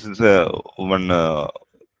 This is one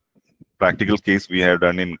practical case we have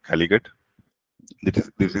done in Calicut.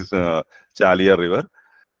 This is Chalia River,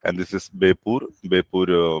 and this is Bepur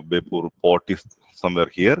port is somewhere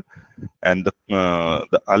here, and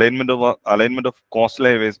the alignment of coastal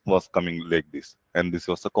highways was coming like this, and this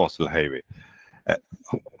was a coastal highway.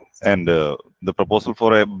 And the proposal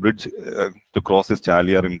for a bridge to cross this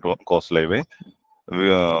Chalia in coastal highway,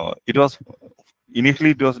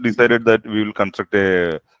 initially it was decided that we will construct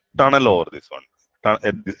a tunnel over this one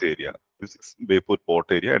at this area. This is Bepur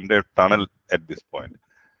port area, and a tunnel at this point.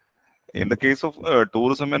 In the case of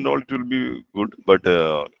tourism and all, it will be good, but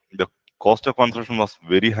the cost of construction was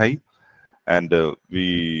very high, and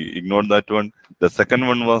we ignored that one. The second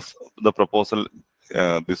one was the proposal,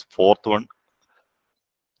 this fourth one.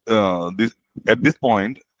 At this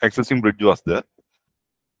point, existing bridge was there,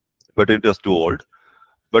 but it was too old.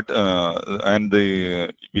 But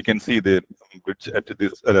we can see the bridge at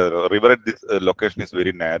this river at this location is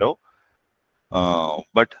very narrow,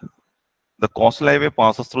 but the coastal highway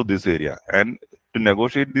passes through this area, and to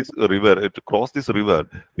negotiate this river, to cross this river,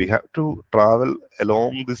 we have to travel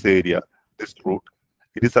along this area, this route.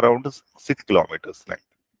 It is around 6 kilometers length.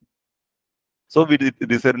 So we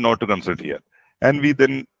decided not to construct here, and we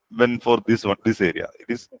then went for this area.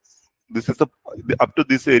 Up to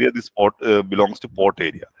this area, this port belongs to port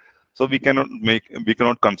area. So we cannot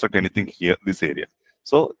construct anything here, this area.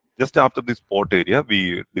 So just after this port area,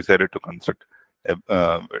 we decided to construct.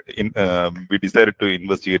 We decided to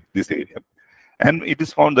investigate this area, and it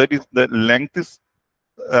is found that the length is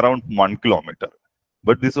around 1 kilometer,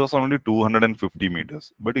 but this was only 250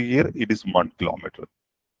 meters. But here it is 1 kilometer.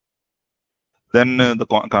 Then the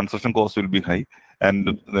construction cost will be high,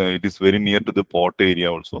 and it is very near to the port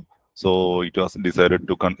area also. So it was decided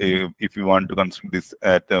to if you want to construct this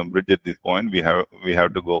at bridge at this point, we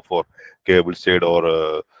have to go for cable stayed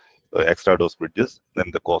or extra dose bridges. Then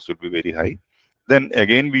the cost will be very high. Then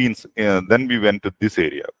again we went to this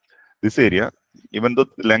area. This area, even though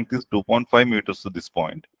the length is 2.5 meters to this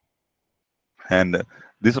point, and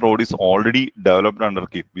this road is already developed under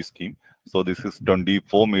KIFBI scheme. So this is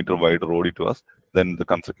 24-meter wide road it was. Then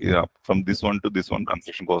the from this one to this one,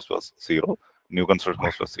 construction cost was 0. New construction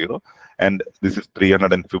cost was 0, and this is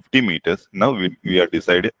 350 meters. Now we are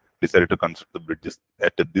decided to construct the bridges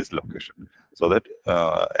at this location, so that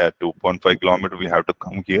at 2.5 kilometer we have to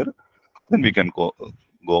come here. Then we can go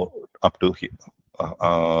up to here.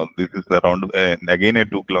 This is around again at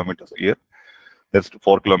 2 kilometers here. That's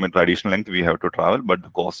 4 kilometer additional length we have to travel, but the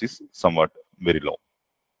cost is somewhat very low.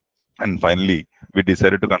 And finally, we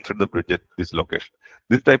decided to construct the bridge at this location.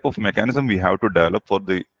 This type of mechanism we have to develop for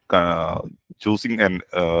the choosing an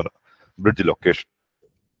bridge location.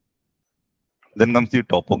 Then comes the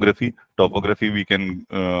topography. Topography we can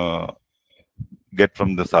get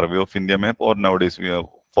from the Survey of India map, or nowadays we have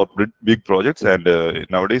for big projects, and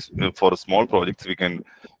nowadays for small projects we can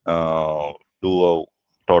do a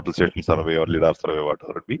total station survey or LIDAR survey,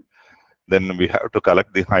 whatever it be. Then we have to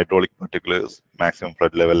collect the hydraulic particulars, maximum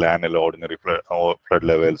flood level, annual ordinary flood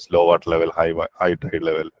levels, low water level, high tide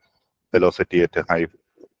level, velocity at a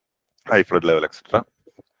high flood level, etc.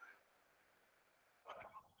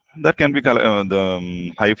 That can be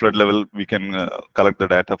the high flood level. We can collect the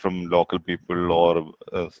data from local people or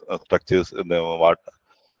structures in the water.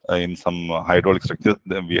 In some hydraulic structures,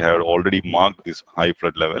 we have already marked this high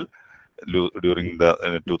flood level during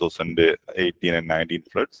the 2018 and 19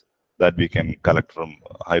 floods, that we can collect from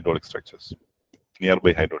hydraulic structures,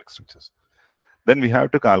 nearby hydraulic structures. Then we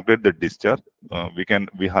have to calculate the discharge.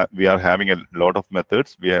 We are having a lot of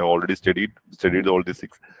methods. We have already studied all the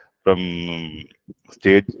 6 from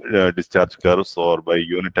stage discharge curves, or by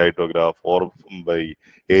unit hydrograph, or by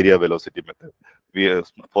area velocity method.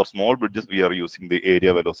 For small bridges, we are using the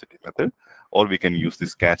area velocity method, or we can use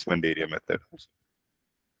this catchment area method.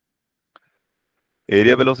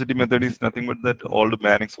 Area velocity method is nothing but that old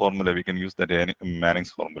Manning's formula. We can use that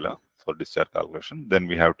Manning's formula for discharge calculation. Then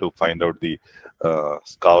we have to find out the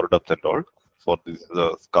scour depth and all. For this,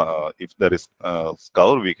 if there is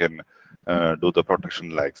scour, we can do the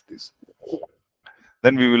protection like this.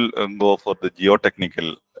 Then we will go for the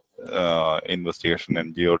geotechnical investigation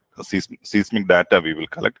and seismic data we will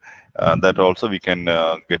collect. That also we can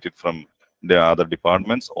get it from the other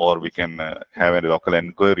departments, or we can have a local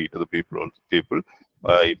inquiry to the people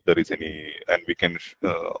if there is any, and we can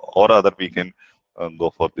or other we can go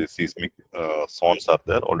for the seismic zones are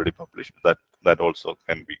there already published. That also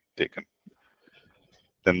can be taken.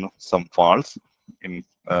 Then some faults in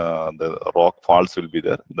the rock faults will be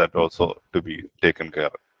there, that also to be taken care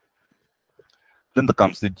of. Then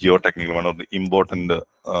comes the geotechnical, one of the important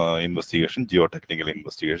investigation, geotechnical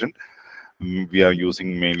investigation. We are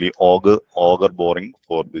using mainly auger boring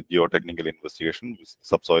for the geotechnical investigation,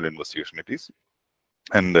 subsoil investigation it is.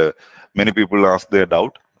 And many people ask their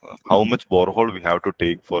doubt, how much borehole we have to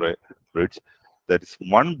take for a bridge. That is,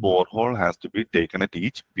 1 borehole has to be taken at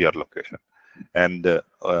each pier location. And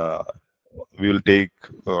we will take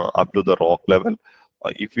up to the rock level.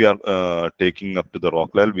 If we are taking up to the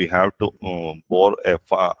rock level, we have to bore a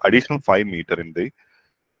additional 5 meter in the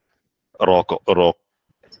rock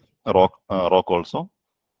also.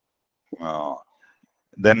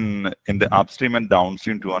 Then in the upstream and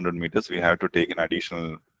downstream 200 meters, we have to take an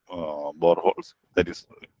additional boreholes. That is,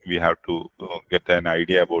 we have to get an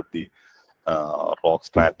idea about the rock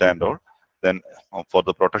strata and all. Then for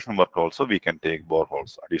the protection work also, we can take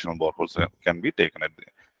boreholes. Additional boreholes can be taken at the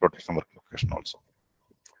protection work location also.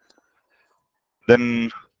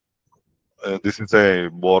 Then this is a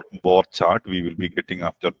bore chart we will be getting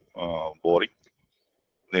after boring.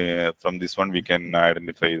 From this one, we can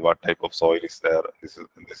identify what type of soil is there. This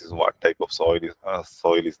is what type of soil is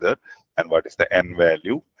there, and what is the N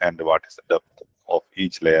value, and what is the depth of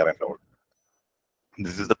each layer and all.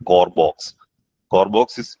 This is the core box. Core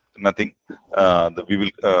box is nothing. We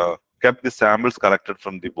will keep the samples collected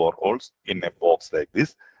from the boreholes in a box like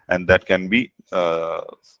this, and that can be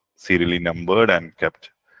serially numbered and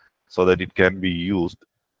kept so that it can be used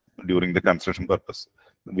during the construction purpose.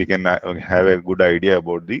 We can have a good idea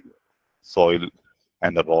about the soil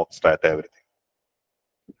and the rock strata, everything.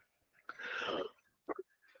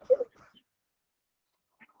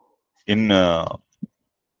 In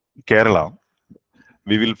Kerala,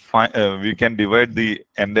 we can divide the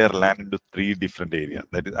entire land into 3 different areas.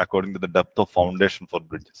 That is according to the depth of foundation for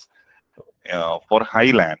bridges. For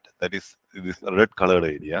highland, that is this red colored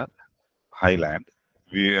area, highland,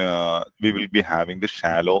 we will be having the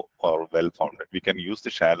shallow or well founded. We can use the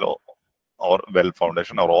shallow or well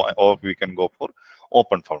foundation, or we can go for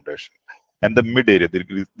open foundation. And the mid area,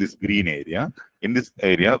 this green area, in this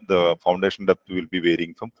area the foundation depth will be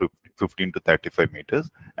varying from 15 to 35 meters,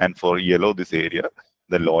 and for yellow, this area,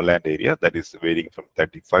 the lowland area, that is varying from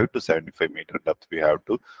 35 to 75 meter depth we have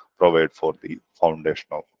to provide for the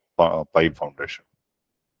foundation of pipe foundation.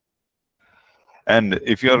 And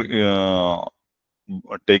if you are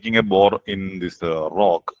taking a bore in this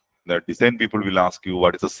rock, the design people will ask you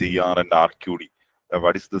what is the CR and RQD.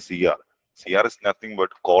 What is the CR? CR is nothing but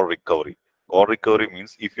core recovery. Core recovery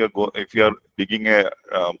means if you are digging a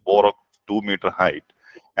bore of 2 meter height,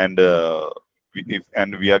 and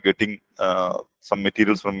we are getting some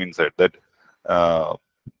materials from inside that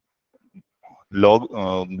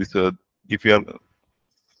if you are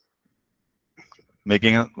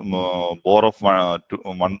making a bore of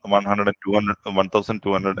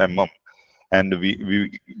 1,200 mm, and we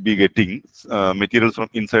be getting materials from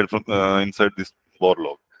inside this bore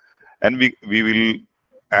log, and we will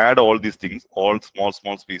add all these things, all small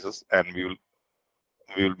pieces, and we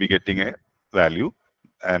will be getting a value,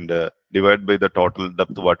 and divide by the total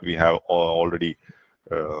depth what we have already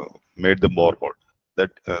made the borehole.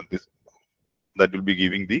 That will be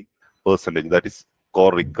giving the percentage, that is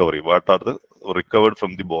core recovery. What are the recovered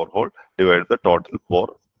from the borehole divided the total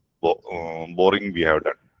boring we have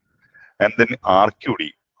done. And then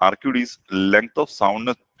RQD. RQD is length of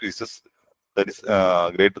soundness pieces that is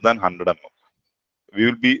greater than 100 mm. We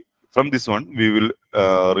will be, from this one, we will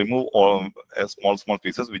remove all small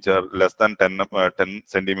pieces which are less than 10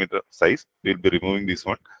 centimeter size. We will be removing this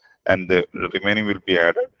one, and the remaining will be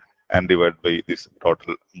added and divided by this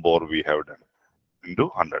total bore we have done into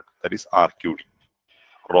 100. That is RQD,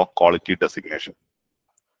 rock quality designation.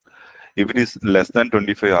 If it is less than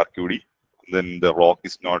 25 RQD, then the rock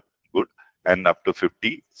is not good, and up to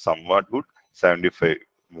 50, somewhat good, 75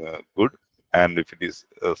 good, and if it is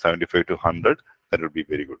 75 to 100, that would be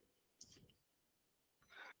very good.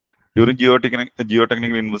 During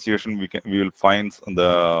geotechnical investigation, we will find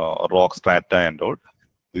the rock strata and all.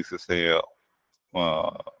 This is a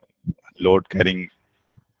load carrying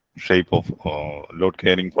shape of load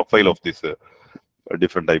carrying profile of this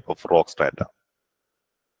different type of rock strata.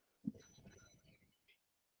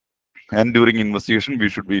 And during investigation, we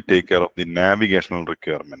should be take care of the navigational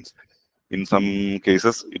requirements. In some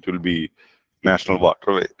cases, it will be national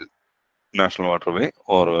waterway,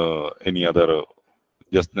 or any other.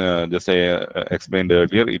 Just I explained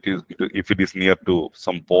earlier, it is if it is near to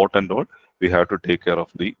some port and all, we have to take care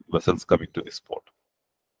of the vessels coming to this port.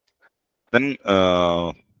 Then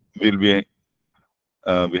we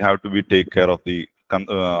have to be take care of the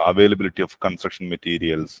availability of construction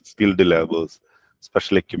materials, skilled laborers,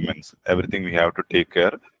 special equipments, everything we have to take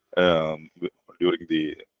care during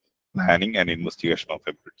the planning and investigation of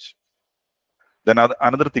a bridge. Then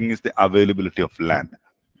another thing is the availability of land.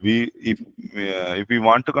 If we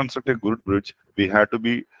want to construct a good bridge, we have to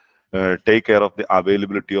be take care of the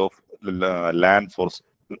availability of land for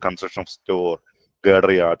construction of store,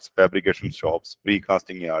 girder yards, fabrication shops,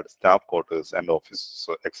 precasting yards, staff quarters, and offices,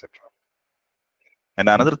 etc. And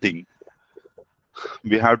another thing,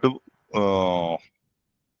 we have to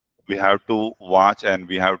watch and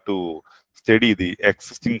we have to study the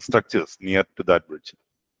existing structures near to that bridge.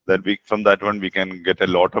 From that one we can get a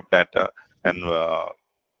lot of data, and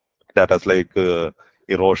data like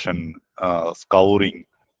erosion, scouring,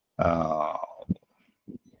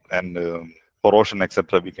 and corrosion,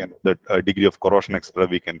 etc. We can degree of corrosion, etc.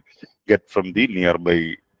 We can get from the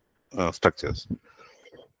nearby structures.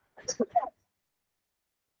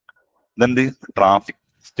 Then the traffic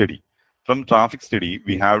study. From traffic study,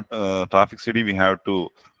 we have to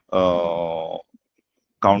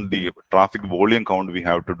count the traffic volume count. We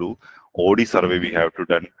have to do OD survey. We have to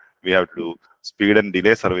do speed and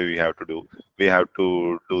delay survey. We have to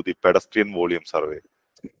do the pedestrian volume survey.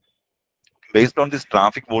 Based on this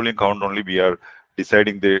traffic volume count only, we are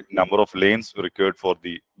deciding the number of lanes required for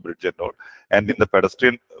the bridge and all. And in the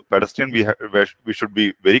pedestrian, we should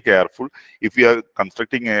be very careful. If we are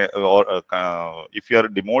constructing if you are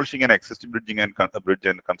demolishing an existing bridge and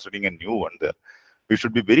constructing a new one there, we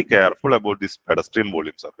should be very careful about this pedestrian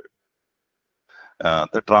volume survey.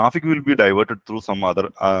 The traffic will be diverted through some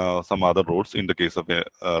other roads in the case of a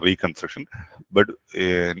reconstruction, but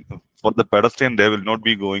for the pedestrian, they will not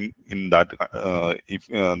be going in that. If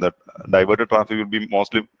that diverted traffic will be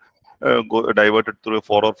mostly diverted through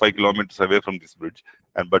 4 or 5 kilometers away from this bridge,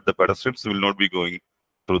 but the pedestrians will not be going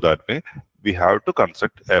through that way. We have to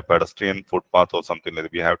construct a pedestrian footpath or something like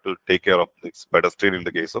that. We have to take care of this pedestrian in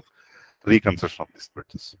the case of reconstruction of these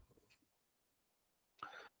bridges.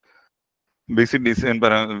 Basic design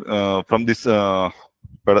from this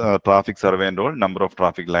traffic survey and all, number of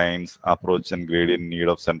traffic lines, approach and gradient, need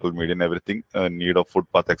of central median, everything, need of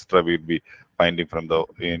footpath extra we'll be finding from the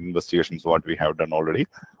investigations what we have done already.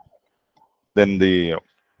 Then we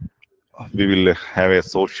will have a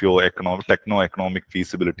socio-economic, techno-economic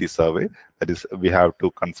feasibility survey. That is, we have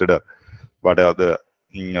to consider what are the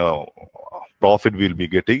profit we'll be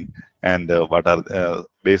getting, and what are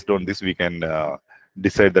based on this we can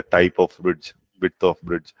decide the type of bridge, width of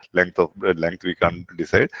bridge, length we can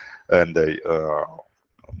decide, and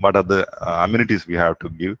what are the amenities we have to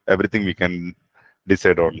give. Everything we can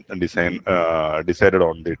decide on and decided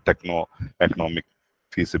on the techno-economic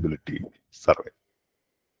feasibility survey.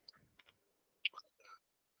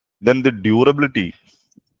 Then the durability.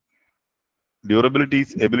 Durability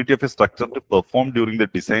is ability of a structure to perform during the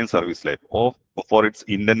design service life or for its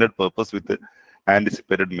intended purpose with the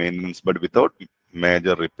anticipated maintenance, but without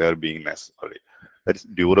major repair being necessary. That is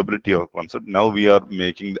durability of concept. Now we are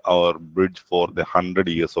making our bridge for the 100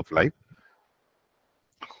 years of life.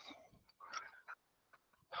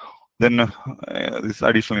 Then this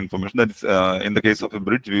additional information, that is in the case of a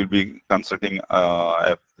bridge, we will be constructing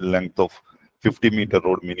a length of 50-meter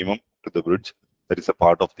road minimum to the bridge. That is a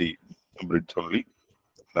part of the bridge only,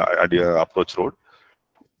 the approach road.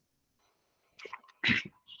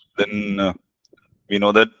 Then we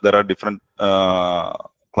know that there are different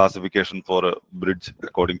classification for a bridge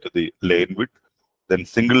according to the lane width. Then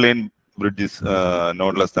single lane bridge is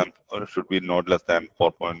not less than, should be not less than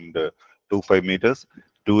 4.25 meters.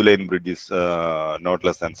 Two lane bridge is not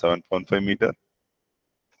less than 7.5 meter.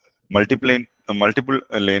 Multiple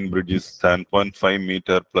lane bridge is 7.5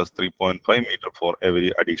 meter plus 3.5 meter for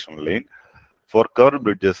every additional lane. For curved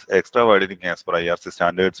bridges, extra widening as per IRC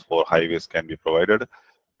standards for highways can be provided.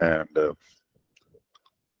 And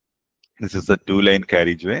this is a two-lane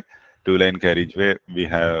carriageway. Two-lane carriageway, we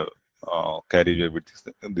have carriageway with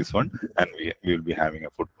this one, and we will be having a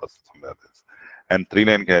footpath somewhere else. And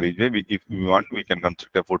three-lane carriageway, if we want, we can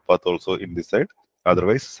construct a footpath also in this side.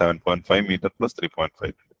 Otherwise, 7.5 meter plus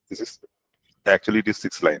 3.5. This is actually it is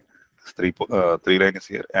 6 line. Three line is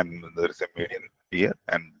here, and there is a median here,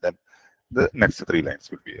 and then the next 3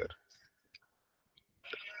 lines will be here.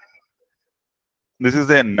 This is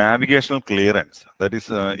a navigational clearance. That is,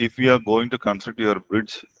 if we are going to construct your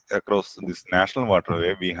bridge across this national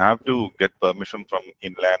waterway, we have to get permission from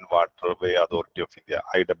Inland Waterway Authority of India,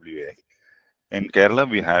 IWA. In Kerala,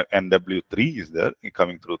 we have NW3 is there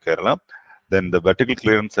coming through Kerala. Then the vertical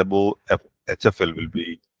clearance above HFL will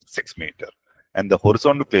be 6 meter. And the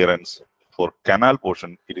horizontal clearance for canal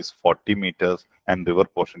portion, it is 40 meters, and river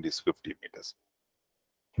portion is 50 meters.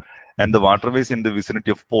 And the waterways in the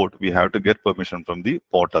vicinity of port, we have to get permission from the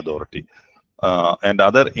Port Authority. And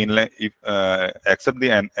other inland, except the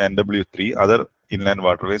NW3, other inland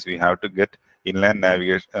waterways, we have to get inland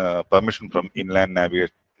navigation permission from Inland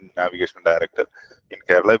Navigation Director. In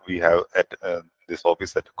Kerala, we have at this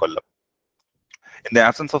office at Kollam. In the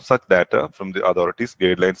absence of such data from the authorities,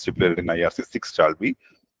 guidelines stipulated in IRC 6 shall be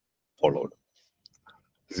followed.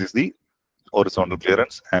 This is the horizontal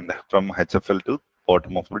clearance, and from HFL to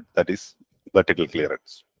bottom of it, that is vertical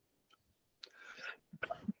clearance.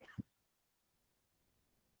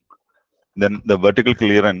 Then the vertical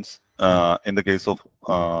clearance in the case of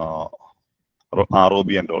ROB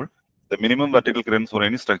and all, the minimum vertical clearance for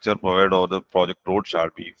any structure provided over the project road shall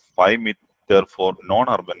be 5 meter for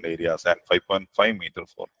non-urban areas and 5.5 meter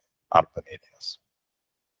for urban areas.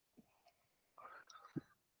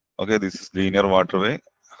 Okay, this is linear waterway,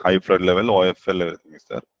 high flood level, OFL, everything is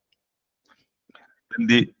there. Then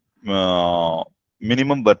the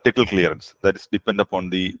minimum vertical clearance, that is depend upon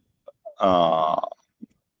the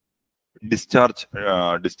discharge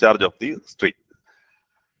of the stream.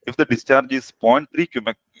 If the discharge is 0.3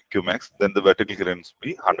 cumex, then the vertical clearance will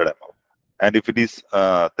be 100 mm. And if it is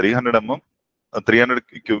 300 mm, 300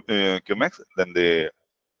 cumex, then the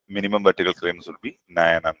minimum vertical clearance will be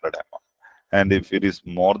 900 mm. And if it is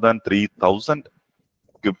more than 3000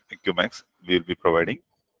 cumex, we will be providing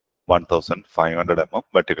 1500 mm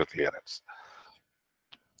vertical clearance.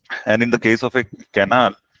 And in the case of a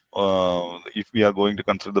canal, if we are going to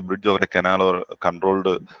construct the bridge over a canal or a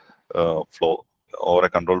controlled flow or a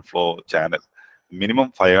controlled flow channel,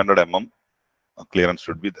 minimum 500 mm clearance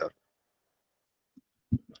should be there.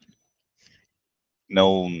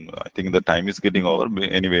 Now, I think the time is getting over.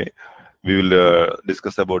 Anyway, we will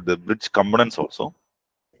discuss about the bridge components also.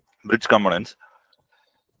 Bridge components.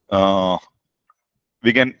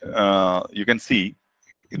 We can you can see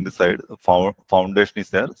in the side, foundation is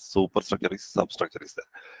there, superstructure is, substructure is there.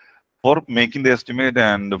 For making the estimate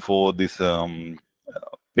and for this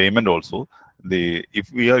payment also,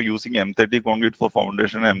 if we are using M30 concrete for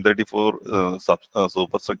foundation, M30 for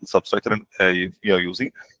substructure, and if we are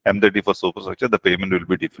using M30 for superstructure, the payment will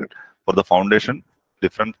be different. For the foundation,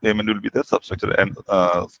 different payment will be there, substructure and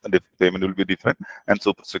the payment will be different, and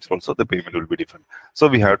superstructure also the payment will be different. So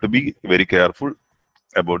we have to be very careful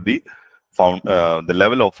about the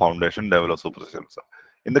level of foundation, level of superstructure.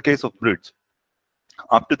 In the case of bridge,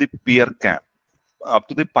 up to the pier cap, up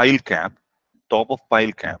to the pile cap, top of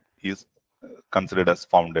pile cap is considered as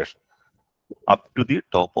foundation. Up to the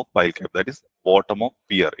top of pile cap, that is bottom of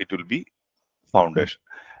pier, it will be foundation.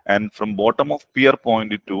 And from bottom of pier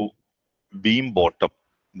point to beam bottom,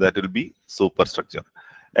 that will be superstructure.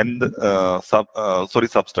 And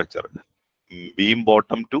substructure. Beam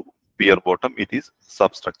bottom to pier bottom, it is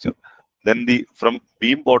substructure. Then from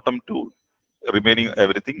beam bottom to remaining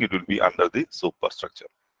everything, it will be under the superstructure.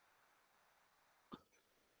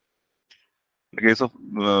 In the case of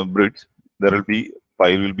bridge, there will be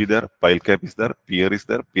pile will be there, pile cap is there, pier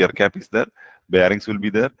cap is there, bearings will be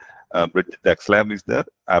there, bridge deck slab is there,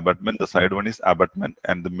 abutment, the side one is abutment,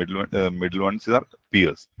 and the middle ones are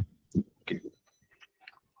piers. Okay.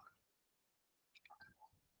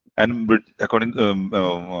 And bridge, according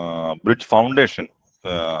to bridge foundation,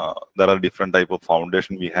 there are different type of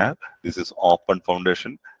foundation we have. This is open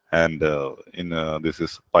foundation, and this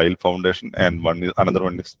is pile foundation, and another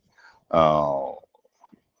one is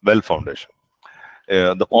well foundation.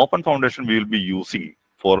 The open foundation we will be using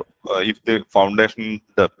for if the foundation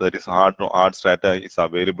depth, that is hard strata, is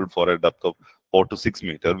available for a depth of 4 to 6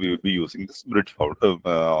 meters, we will be using this bridge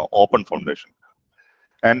open foundation.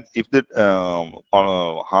 And if the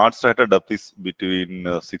hard strata depth is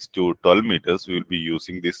between 6 to 12 meters, we will be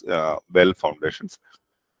using this well foundations.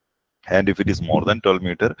 And if it is more than 12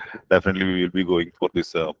 meters, definitely we will be going for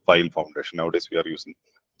this pile foundation. Nowadays we are using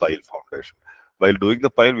pile foundation. While doing the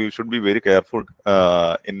pile, we should be very careful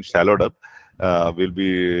in shallow depth.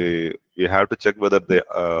 We have to check whether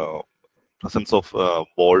the presence of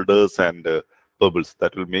boulders and pebbles,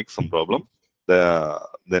 that will make some problem.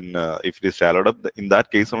 Then if it is shallow depth, in that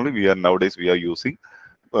case only nowadays we are using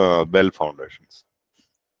well foundations.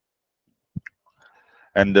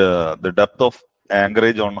 And the depth of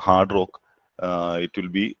anchorage on hard rock, it will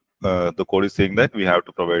be the code is saying that we have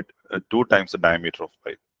to provide 2 times the diameter of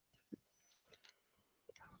pile.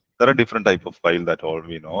 There are different type of pile that all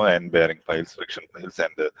we know, and bearing piles, friction piles,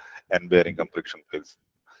 and bearing compression piles.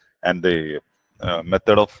 And the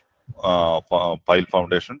method of pile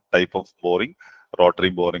foundation, type of boring,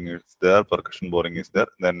 rotary boring is there, percussion boring is there.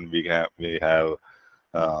 Then we have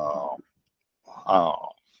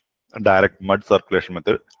direct mud circulation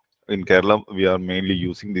method. In Kerala, we are mainly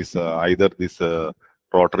using this either this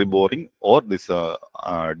rotary boring or this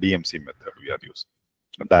DMC method we are using.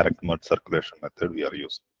 Direct mud circulation method we are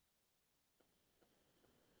using.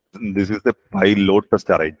 This is the pile load test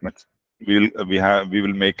arrangement. We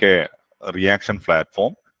will make a reaction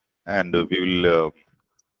platform, and we will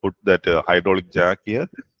put that hydraulic jack here,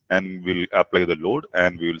 and we'll apply the load,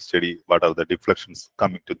 and we will study what are the deflections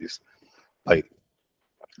coming to this pile.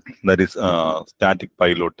 That is static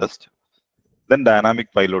pile load test. Then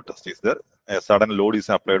dynamic pile load test is there. A sudden load is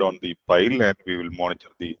applied on the pile, and we will monitor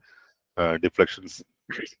the deflections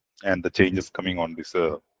and the changes coming on this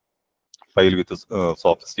pile with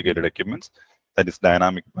sophisticated equipments. That is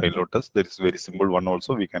dynamic pile load test. That is very simple one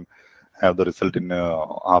also. We can have the result in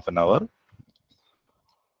half an hour.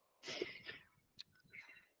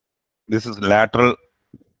 This is lateral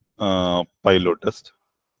pile load test.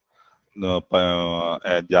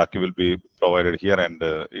 The jack will be provided here, and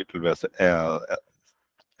it will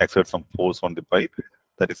exert some force on the pipe.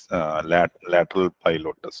 That is lateral pile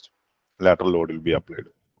load test. Lateral load will be applied.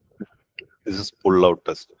 This is pull out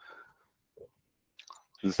test.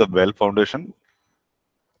 This is the well foundation.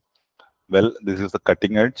 Well, this is the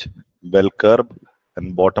cutting edge. Well curb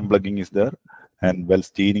and bottom plugging is there, and well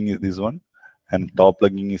steering is this one, and top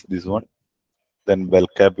plugging is this one. Then well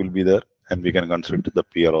cap will be there, and we can construct the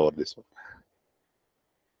pier over this one.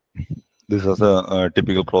 This is a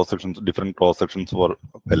typical cross sections, different cross sections for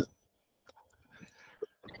well.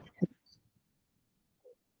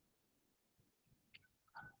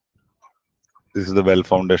 This is the well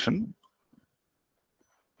foundation,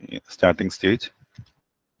 starting stage.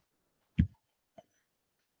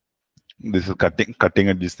 This is cutting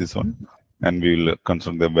edge is this one, and we will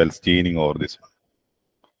construct the well steining over this one.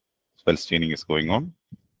 Well steining is going on,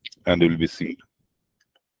 and it will be sinked.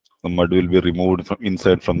 The mud will be removed from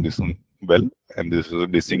inside from this one well, and this is a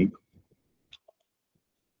desync.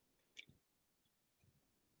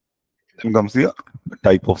 Then comes the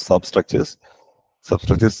type of substructures.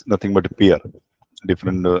 Substructures nothing but a pier.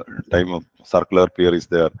 Different type of circular pier is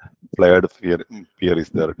there, flared pier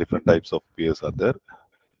is there. Different types of piers are there.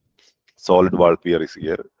 Solid wall pier is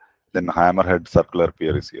here. Then hammerhead circular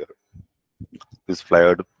pier is here. This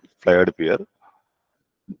flared pier.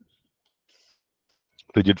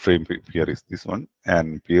 Rigid frame pier is this one,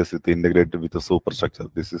 and piers is integrated with the superstructure.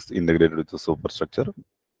 This is integrated with the superstructure.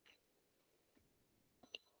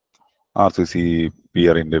 RCC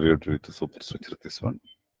pier integrated with the superstructure. This one.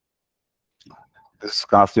 This is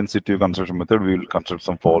cast in situ construction method. We will construct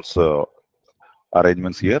some false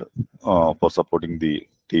arrangements here for supporting the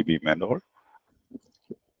T-beam and all.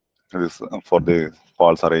 This for the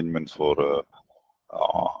false arrangements for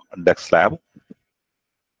deck slab.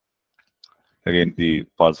 Again, the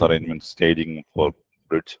false arrangement staging for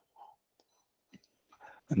bridge.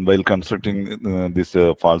 And while constructing these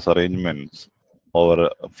false arrangements,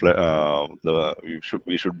 or we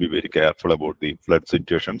should be very careful about the flood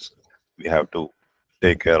situations. We have to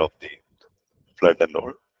take care of the flood and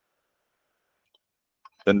all.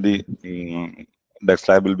 Then the deck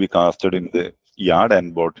slab will be casted in the yard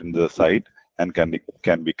and brought in the site, and can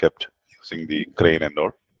be kept using the crane and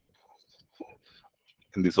all.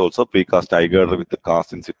 And this also precast eye girder with the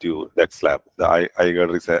cast in situ deck slab. The eye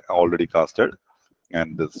girder is already casted,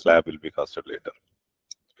 and the slab will be casted later.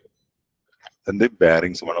 And the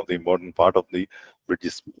bearings, one of the important part of the bridge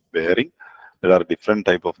is bearing. There are different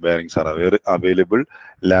type of bearings are available.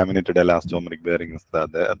 Laminated elastomeric bearings are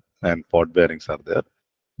there, and pod bearings are there.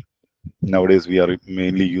 Nowadays, we are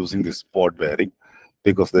mainly using this pod bearing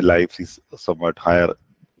because the life is somewhat higher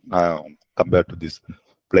compared to this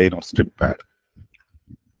plain or strip pad.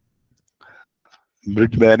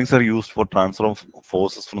 Bridge bearings are used for transfer of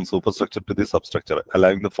forces from superstructure to the substructure,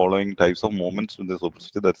 allowing the following types of movements to the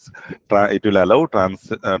superstructure. That's it will allow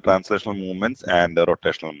translational movements and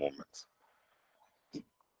rotational movements.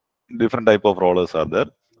 Different type of rollers are there.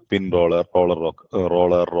 Pin roller,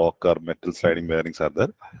 roller, rocker, metal sliding bearings are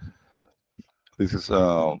there. This is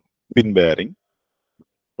pin bearing.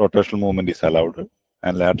 Rotational movement is allowed,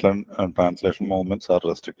 and lateral translation movements are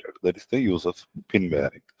restricted. That is the use of pin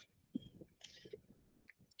bearing.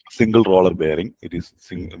 Single roller bearing. It is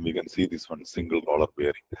we can see this one, single roller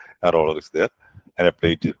bearing. A roller is there, and a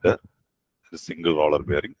plate is there. The single roller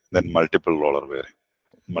bearing. Then multiple roller bearing.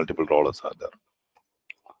 Multiple rollers are there.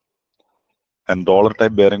 And roller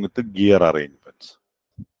type bearing with the gear arrangements.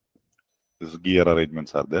 These gear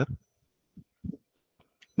arrangements are there.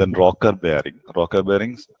 Then rocker bearing. Rocker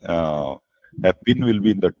bearings, a pin will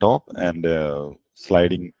be in the top and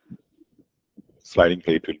sliding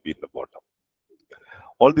plate will be in the bottom.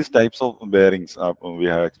 All these types of bearings we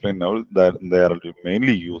have explained now that they are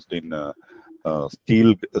mainly used in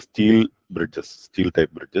steel bridges, steel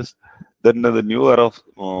type bridges. Then the new era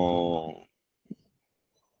of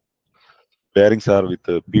bearings are with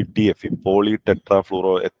PTFE,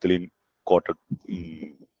 polytetrafluoroethylene coated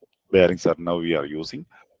bearings are now we are using.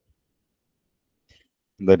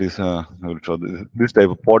 That is, I will show this type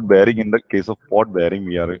of pod bearing. In the case of pod bearing,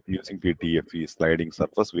 we are using PTFE sliding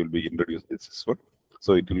surface. Will be introduced this one,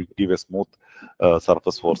 so it will give a smooth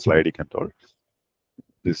surface for sliding and all.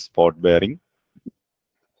 This pod bearing.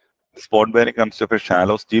 This pod bearing consists of a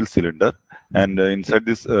shallow steel cylinder, and inside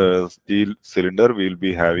this steel cylinder, we will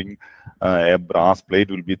be having a brass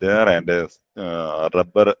plate will be there, and a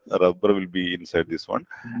rubber will be inside this one,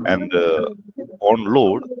 and on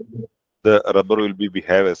load, the rubber will be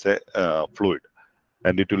behave as a fluid,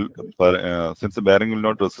 and it will since the bearing will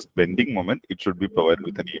not resist bending moment, it should be provided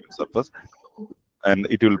with an even surface, and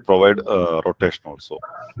it will provide rotation also.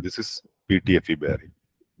 This is PTFE bearing.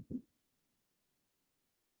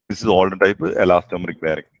 This is older type elastomeric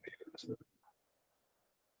bearing.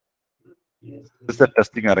 This is the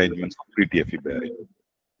testing arrangements of PTFE bearing.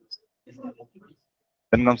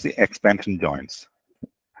 Then comes the expansion joints.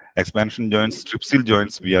 Expansion joints, strip seal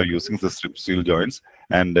joints, we are using the strip seal joints,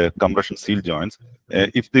 and compression seal joints.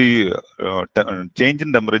 If the change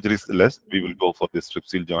in temperature is less, we will go for the strip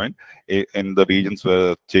seal joint. In the regions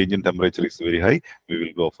where change in temperature is very high, we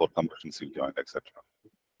will go for compression seal joint, etc.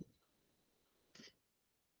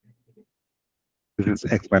 This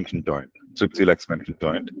is expansion joint, strip seal expansion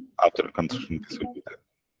joint. After construction, this will be there.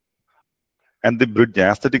 And the bridge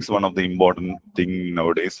aesthetics, one of the important thing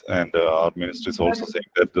nowadays, and our ministry is also saying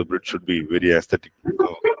that the bridge should be very aesthetic.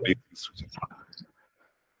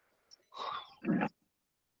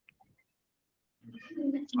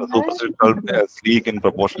 Superstructure sleek in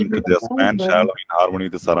proportion to their span, shallow in harmony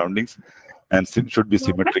with the surroundings, and should be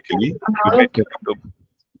symmetrically related to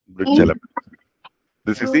bridge element.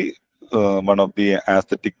 This is the one of the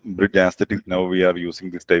bridge aesthetics. Now we are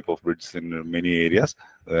using this type of bridges in many areas.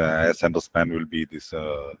 Center span will be this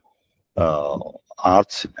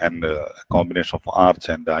arch, and a combination of arch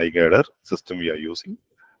and eye girder system we are using.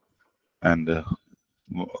 And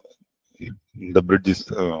the bridge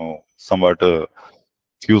is somewhat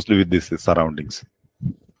fused with this surroundings.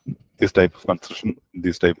 This type of construction,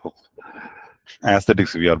 this type of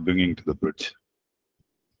aesthetics we are bringing to the bridge.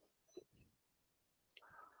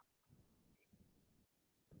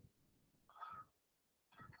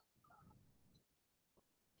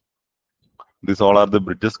 These all are the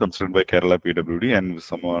bridges constructed by Kerala PWD, and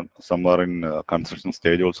some are in construction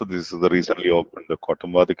stage also. This is the recently opened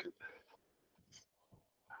Kottambadi.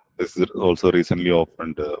 This is also recently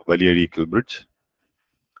opened Valiyadikal Bridge.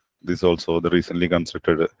 This is also the recently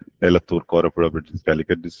constructed Lr.04 Bridge in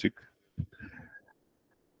Calicut district.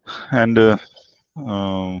 And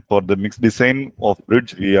for the mixed design of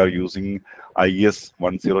bridge, we are using IS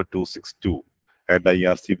 10262. and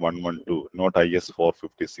IRC 112, not IS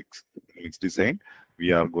 456. Mixed design,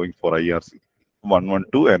 we are going for IRC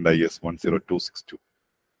 112 and IS 10262.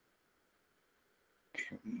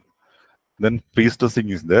 Then pre-stressing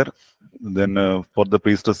is there. Then for the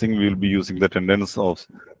pre-stressing, we will be using the tendons of,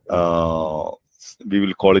 we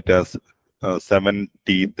will call it as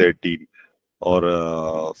 7T13 or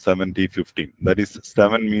 7T15. That is,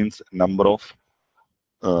 7 means number of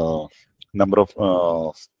number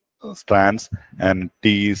of strands, and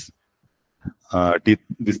T is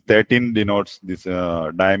this 13 denotes this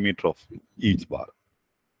diameter of each bar,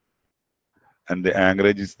 and the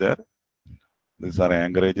anchorage is there. These are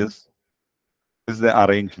anchorages. This is the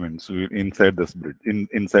arrangements inside this bridge,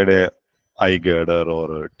 inside a I girder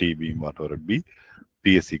or a T beam, whatever it be,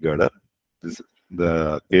 PSC girder.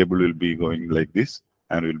 The cable will be going like this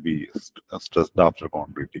and will be stressed after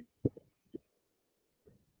concreting.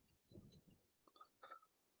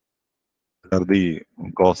 Are the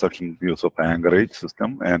cross-section views of anchorage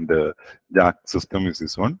system, and jack system is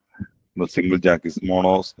this one. The single jack is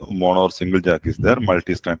mono or single jack is there.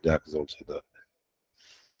 Multi-strand jack is also there.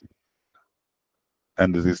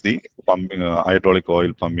 And this is the pumping hydraulic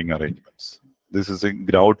oil pumping arrangements. This is a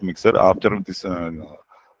grout mixer. After this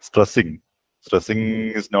stressing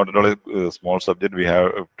is not at all a small subject. We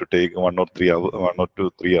have to take 1 or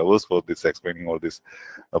 2 3 hours for this explaining all this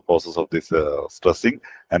process of this stressing.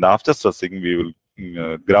 And after stressing, we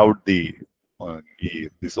will grout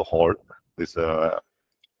this hole, this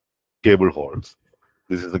cable holes.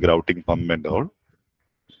 This is the grouting pump and all.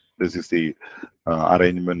 This is the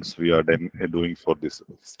arrangements we are then doing for this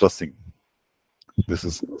stressing. This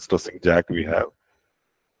is stressing jack we have.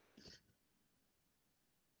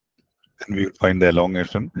 And we will find the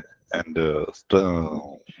elongation and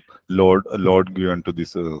load given to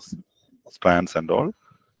these strands and all.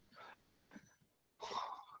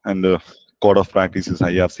 And code of practice is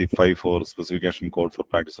IRC 5 for specification code for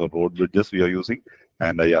practice of road bridges we are using,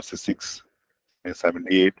 and IRC 6,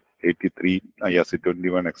 78, 83, IRC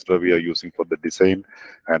 21 extra we are using for the design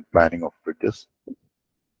and planning of bridges.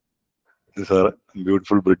 These are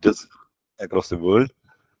beautiful bridges across the world.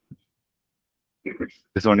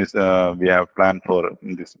 This one is we have planned for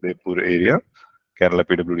in this Bepur area. Kerala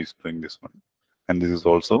PWD is doing this one. And this is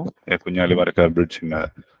also a Kunyali-Varakar bridge in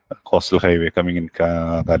a coastal highway coming in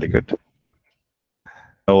Calicut.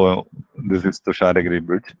 Now, this is Tusharagiri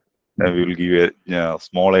bridge. We will give a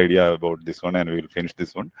small idea about this one, and we will finish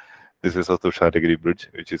this one. This is a Tusharagiri bridge,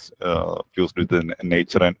 which is fused with the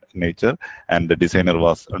nature, and the designer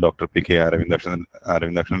was Dr. P.K.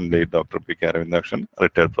 Aravindakshan, late Dr. P.K. Aravindakshan,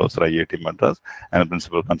 retired professor IIT Madras, and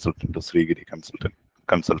principal consultant to Srigiri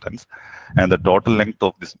Consultants. And the total length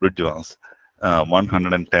of this bridge was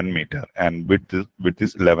 110 meter, and width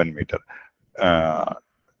is 11 meter.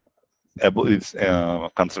 It's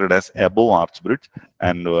considered as above arch bridge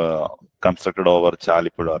and constructed over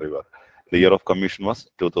Chalipuda River. The year of commission was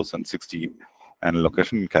 2016, and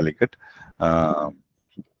location in Calicut. One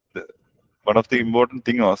of the important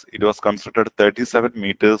thing was it was constructed 37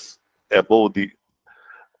 meters above the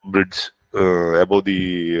bridge, above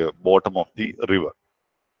the bottom of the river.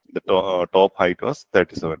 The top height was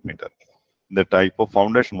 37 meters. The type of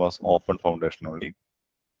foundation was open foundation only.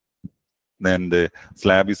 Then the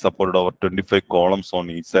slab is supported over 25 columns on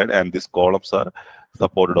each side, and these columns are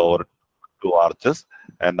supported over 2 arches,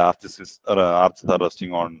 and arches are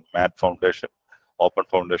resting on mat foundation, open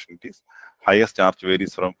foundation. It is highest arch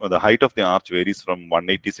varies from the height of the arch varies from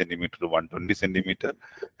 180 centimeter to 120 centimeter,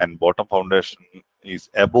 and bottom foundation is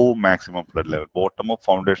above maximum flood level. Bottom of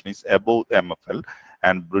foundation is above MFL,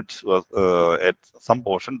 and bridge was at some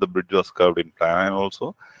portion the bridge was curved in plan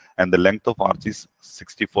also, and the length of arch is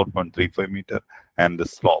 64.35 meter, and the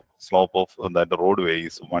slope of that roadway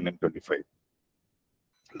is 1 in 25.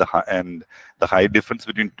 The height difference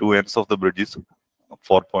between 2 ends of the bridge is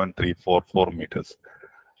 4.344 meters.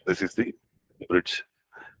 This is the bridge,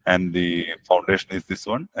 and the foundation is this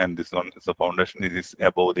one, and this one is the foundation is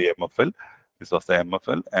above the MFL. This was the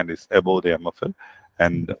MFL, and is above the MFL,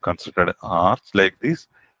 and constructed arch like this.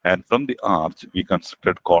 And from the arch, we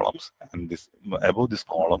constructed columns, and this above this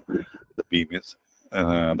column, the beam is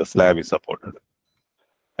the slab is supported.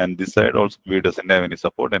 And this side also we doesn't have any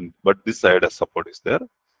support, but this side as support is there.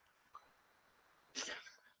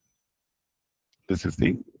 This is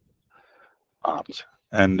the arch,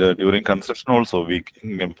 and during construction also we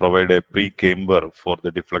can provide a pre-camber for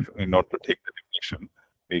the deflection. In order to take the deflection,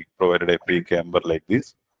 we provided a pre-camber like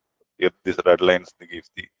this. If this red lines gives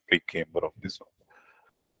the pre-camber of this one.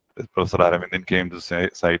 Professor Aravindan came to the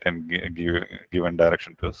site and given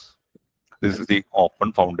direction to us. This is the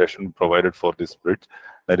open foundation provided for this bridge.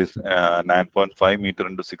 That is 9.5 meter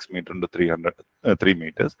into 6 meter into 3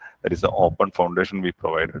 meters. That is the open foundation we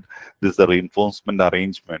provided. This is the reinforcement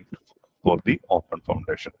arrangement for the open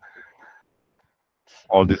foundation.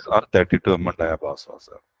 All these are 32 mm diabars.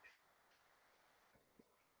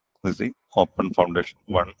 This is the open foundation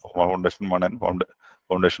one and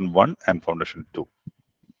foundation 1 and foundation 2.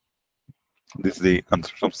 This is the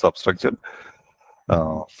construction of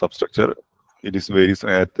substructure. It is varies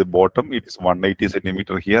at the bottom. It is 180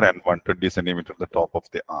 centimeter here and 120 centimeter at the top of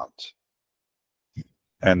the arch.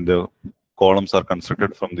 And the columns are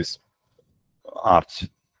constructed from this arch.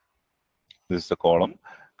 This is the column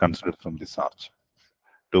constructed from this arch.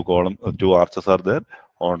 Two arches are there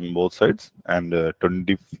on both sides, and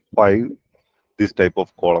 25 this type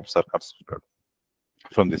of columns are constructed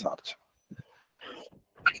from this arch.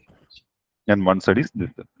 And one side is this,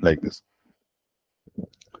 like this.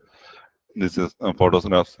 This is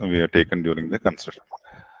photographs we have taken during the construction.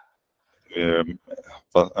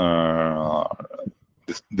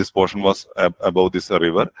 This portion was above this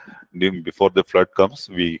river. Before the flood comes,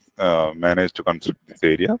 we managed to construct this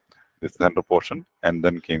area, this center portion, and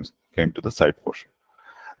then came to the side portion.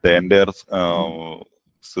 The entire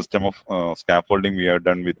system of scaffolding we have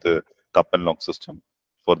done with the cup and lock system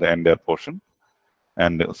for the entire portion,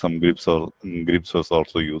 and some grips was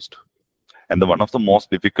also used. And one of the most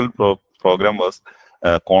difficult program was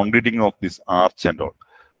concreting of this arch and all,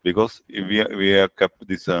 because we have kept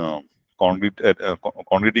this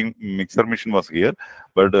concreting mixer machine was here,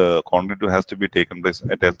 but concrete has to be taken place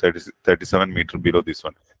at 37 meter below this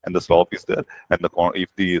one, and the slope is there, and if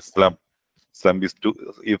the slump is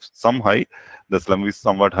if some high, the slump is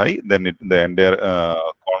somewhat high, then the entire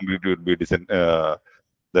concrete will be the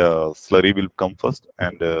slurry will come first,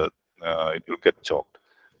 and it will get choked.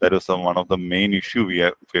 That was one of the main issue we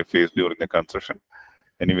faced during the construction.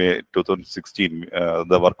 Anyway, 2016,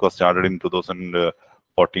 the work was started in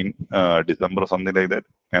 2014 December or something like that,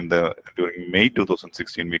 and during May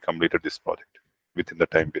 2016 we completed this project within the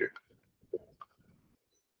time period.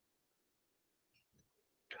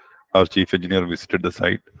 Our chief engineer visited the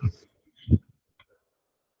site.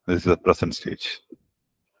 This is the present stage.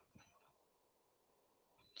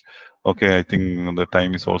 Okay, I think the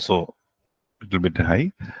time is also a little bit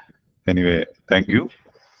high. Anyway, thank you.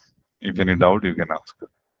 If any doubt, you can ask.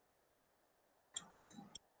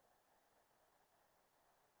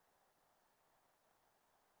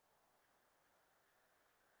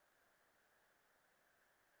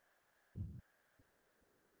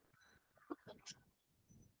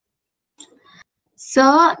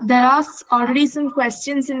 Sir, there are already some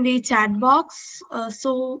questions in the chat box.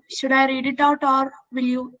 So should I read it out or will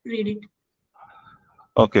you read it?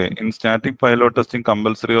 Okay, in static pilot testing,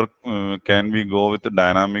 compulsory or can we go with the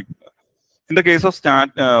dynamic? In the case of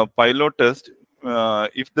pilot test,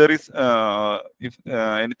 if there is if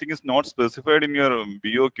anything is not specified in your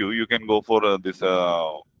BOQ, you can go for this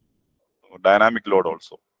dynamic load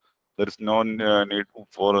also. There is no need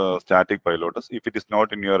for static pilot test if it is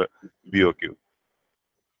not in your BOQ.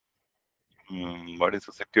 What is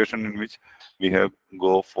the situation in which we have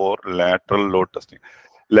go for lateral load testing?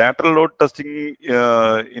 Lateral load testing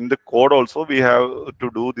in the code also we have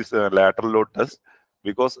to do this lateral load test,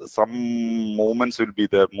 because some movements will be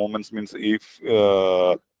there. Movements means if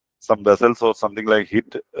some vessels or something like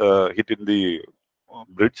hit in the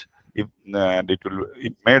bridge, and it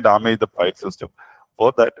may damage the pipe system.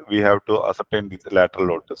 For that we have to ascertain this lateral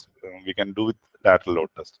load test. We can do with lateral load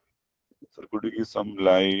test. So could you give some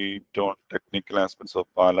light on technical aspects of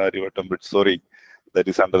Palarivattam Bridge? Sorry, that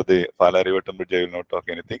is under the Palarivattam Bridge. I will not talk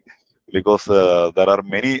anything, because there are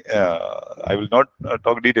many. I will not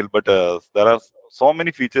talk detail, but there are so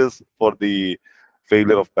many features for the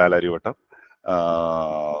failure of Palarivattam.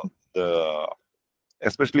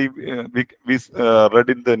 Especially we read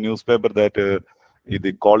in the newspaper that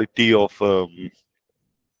the quality of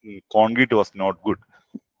concrete was not good,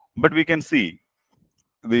 but we can see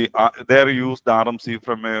they are used RMC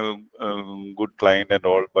from a good client and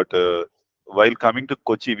all, but while coming to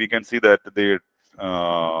Kochi, we can see that the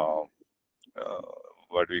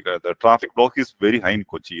the traffic block is very high in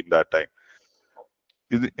Kochi in that time.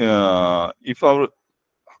 If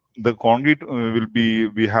the concrete will be,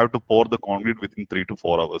 we have to pour the concrete within 3 to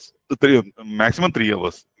 4 hours, maximum 3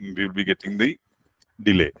 hours. We will be getting the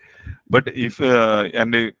delay. But if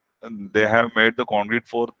they have made the concrete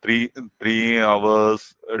for 3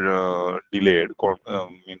 hours delayed,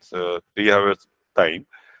 means 3 hours time.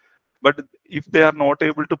 But if they are not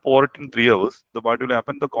able to pour it in 3 hours, what will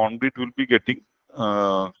happen? The concrete will be getting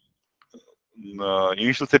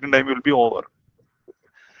initial setting time will be over,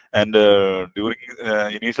 and during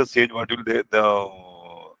initial stage, what will the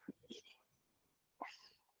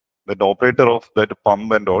operator of that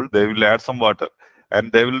pump and all, they will add some water,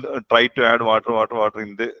 and they will try to add water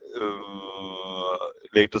in the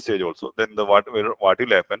later stage also. Then what will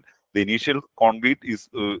happen? The initial concrete is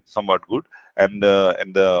somewhat good, and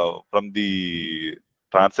from the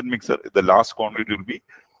transit mixer, the last concrete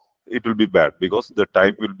will be bad, because the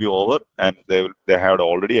time will be over, and they had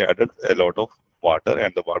already added a lot of water,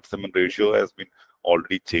 and the water cement ratio has been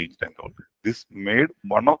already changed and all. This made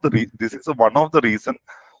one of the this is one of the reason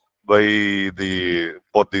by the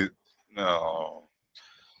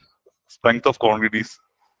strength of concrete is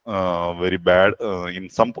very bad in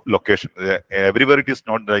some location. Everywhere it is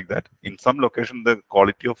not like that. In some location, the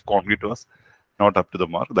quality of concrete was not up to the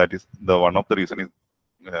mark. That is the one of the reason is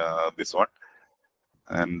this one.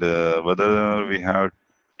 And whether we have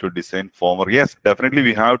to design formwork, yes, definitely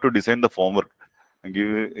we have to design the formwork and give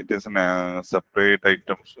it as a separate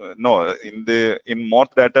items. No, in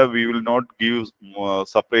Moth data we will not give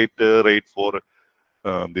separate rate for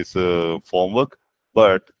this formwork,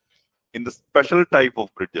 but in the special type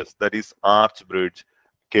of bridges, that is arch bridge,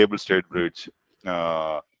 cable stayed bridge,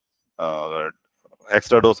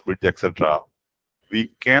 extra dose bridge, etc.,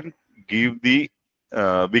 we can give the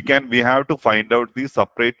we have to find out the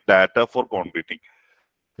separate data for concreting.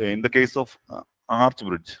 In the case of arch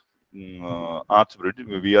bridge,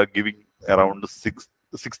 we are giving around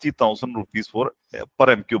 60,000 rupees for per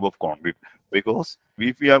m cube of concrete, because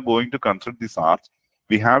if we are going to construct this arch,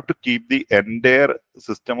 we have to keep the entire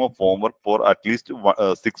system of formwork for at least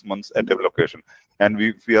 6 months at a location, and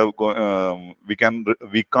we can't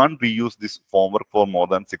reuse this formwork for more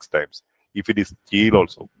than 6 times if it is steel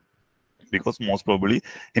also, because most probably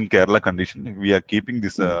in Kerala condition we are keeping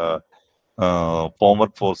this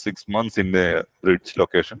formwork for 6 months in the bridge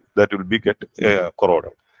location, that will be get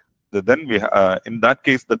corroded. Then we in that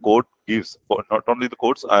case the code gives, not only the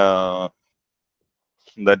codes,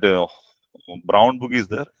 that brown book is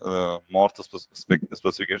there, more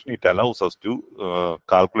specification. It allows us to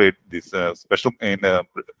calculate this special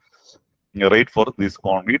rate for this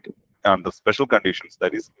concrete and the special conditions.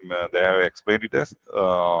 That is, they have explained it as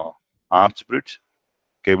arch bridge,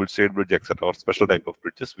 cable stayed bridge, etc., or special type of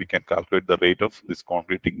bridges. We can calculate the rate of this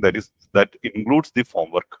concreting. That includes the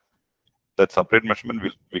formwork. That separate measurement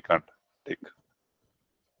we can't take.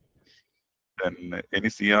 Then any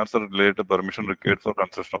CRs are related to permission required for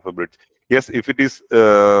construction of a bridge. Yes, if it is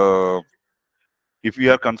if we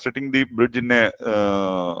are constructing the bridge in a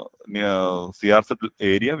near CRs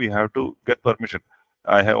area, we have to get permission.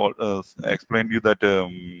 I have explained you that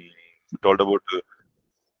told about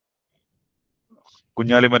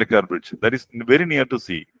Kunyalimarikar bridge. That is very near to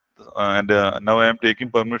sea. And now I am taking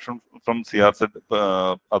permission from CRZ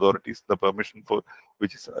authorities, the permission for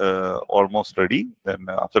which is almost ready. Then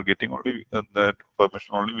after getting only that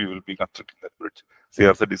permission only, we will be constructing that bridge.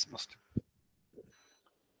 CRZ dismissed.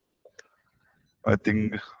 I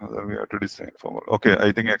think we have to design forward. Okay,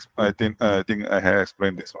 I think I have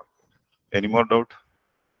explained this one. Any more doubt?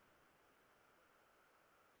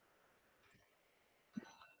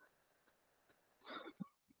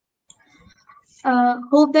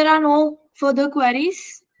 Hope there are no further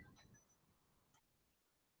queries.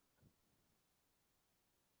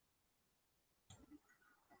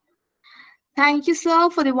 Thank you, sir,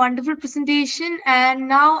 for the wonderful presentation. And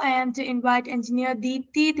now I am to invite Engineer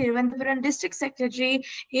Deepthi, Thiruvananthapuram District Secretary,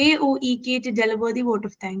 AOEK, to deliver the vote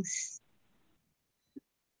of thanks.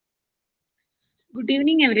 Good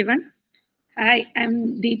evening, everyone. Hi,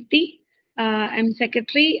 I'm Deepthi. I'm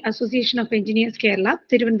Secretary, Association of Engineers Kerala,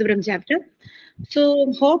 Thiruvananthapuram chapter.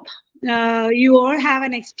 So, hope you all have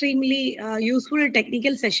an extremely useful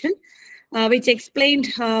technical session, which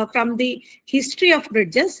explained from the history of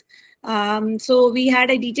bridges. So we had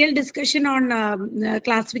a detailed discussion on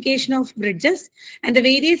classification of bridges and the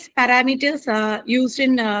various parameters used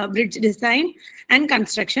in bridge design and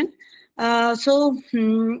construction.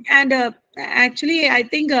 Actually, I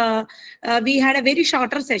think we had a very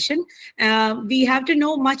shorter session. We have to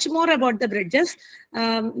know much more about the bridges.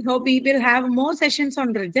 Hope we will have more sessions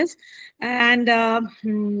on bridges. And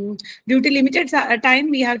due to limited time,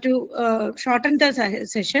 we have to shorten the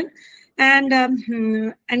session. And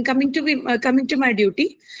coming to my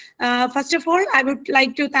duty, first of all, I would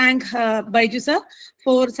like to thank Baiju sir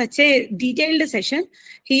for such a detailed session.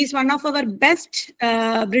 He is one of our best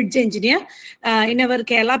bridge engineer in our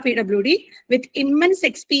Kerala PWD with immense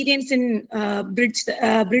experience in bridge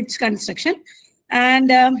construction.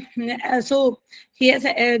 And so he has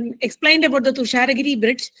explained about the Tusharagiri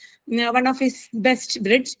bridge, one of his best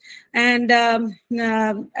bridge. And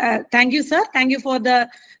thank you, sir. Thank you for the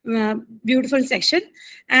beautiful section.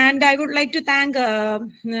 And I would like to thank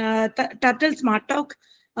Turtle Smart Talk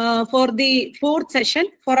for the fourth session,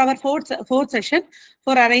 for our fourth session,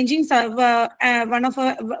 for arranging one of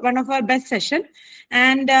our best session.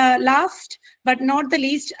 And last but not the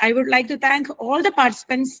least, I would like to thank all the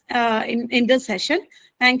participants in this session.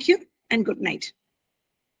 Thank you and good night.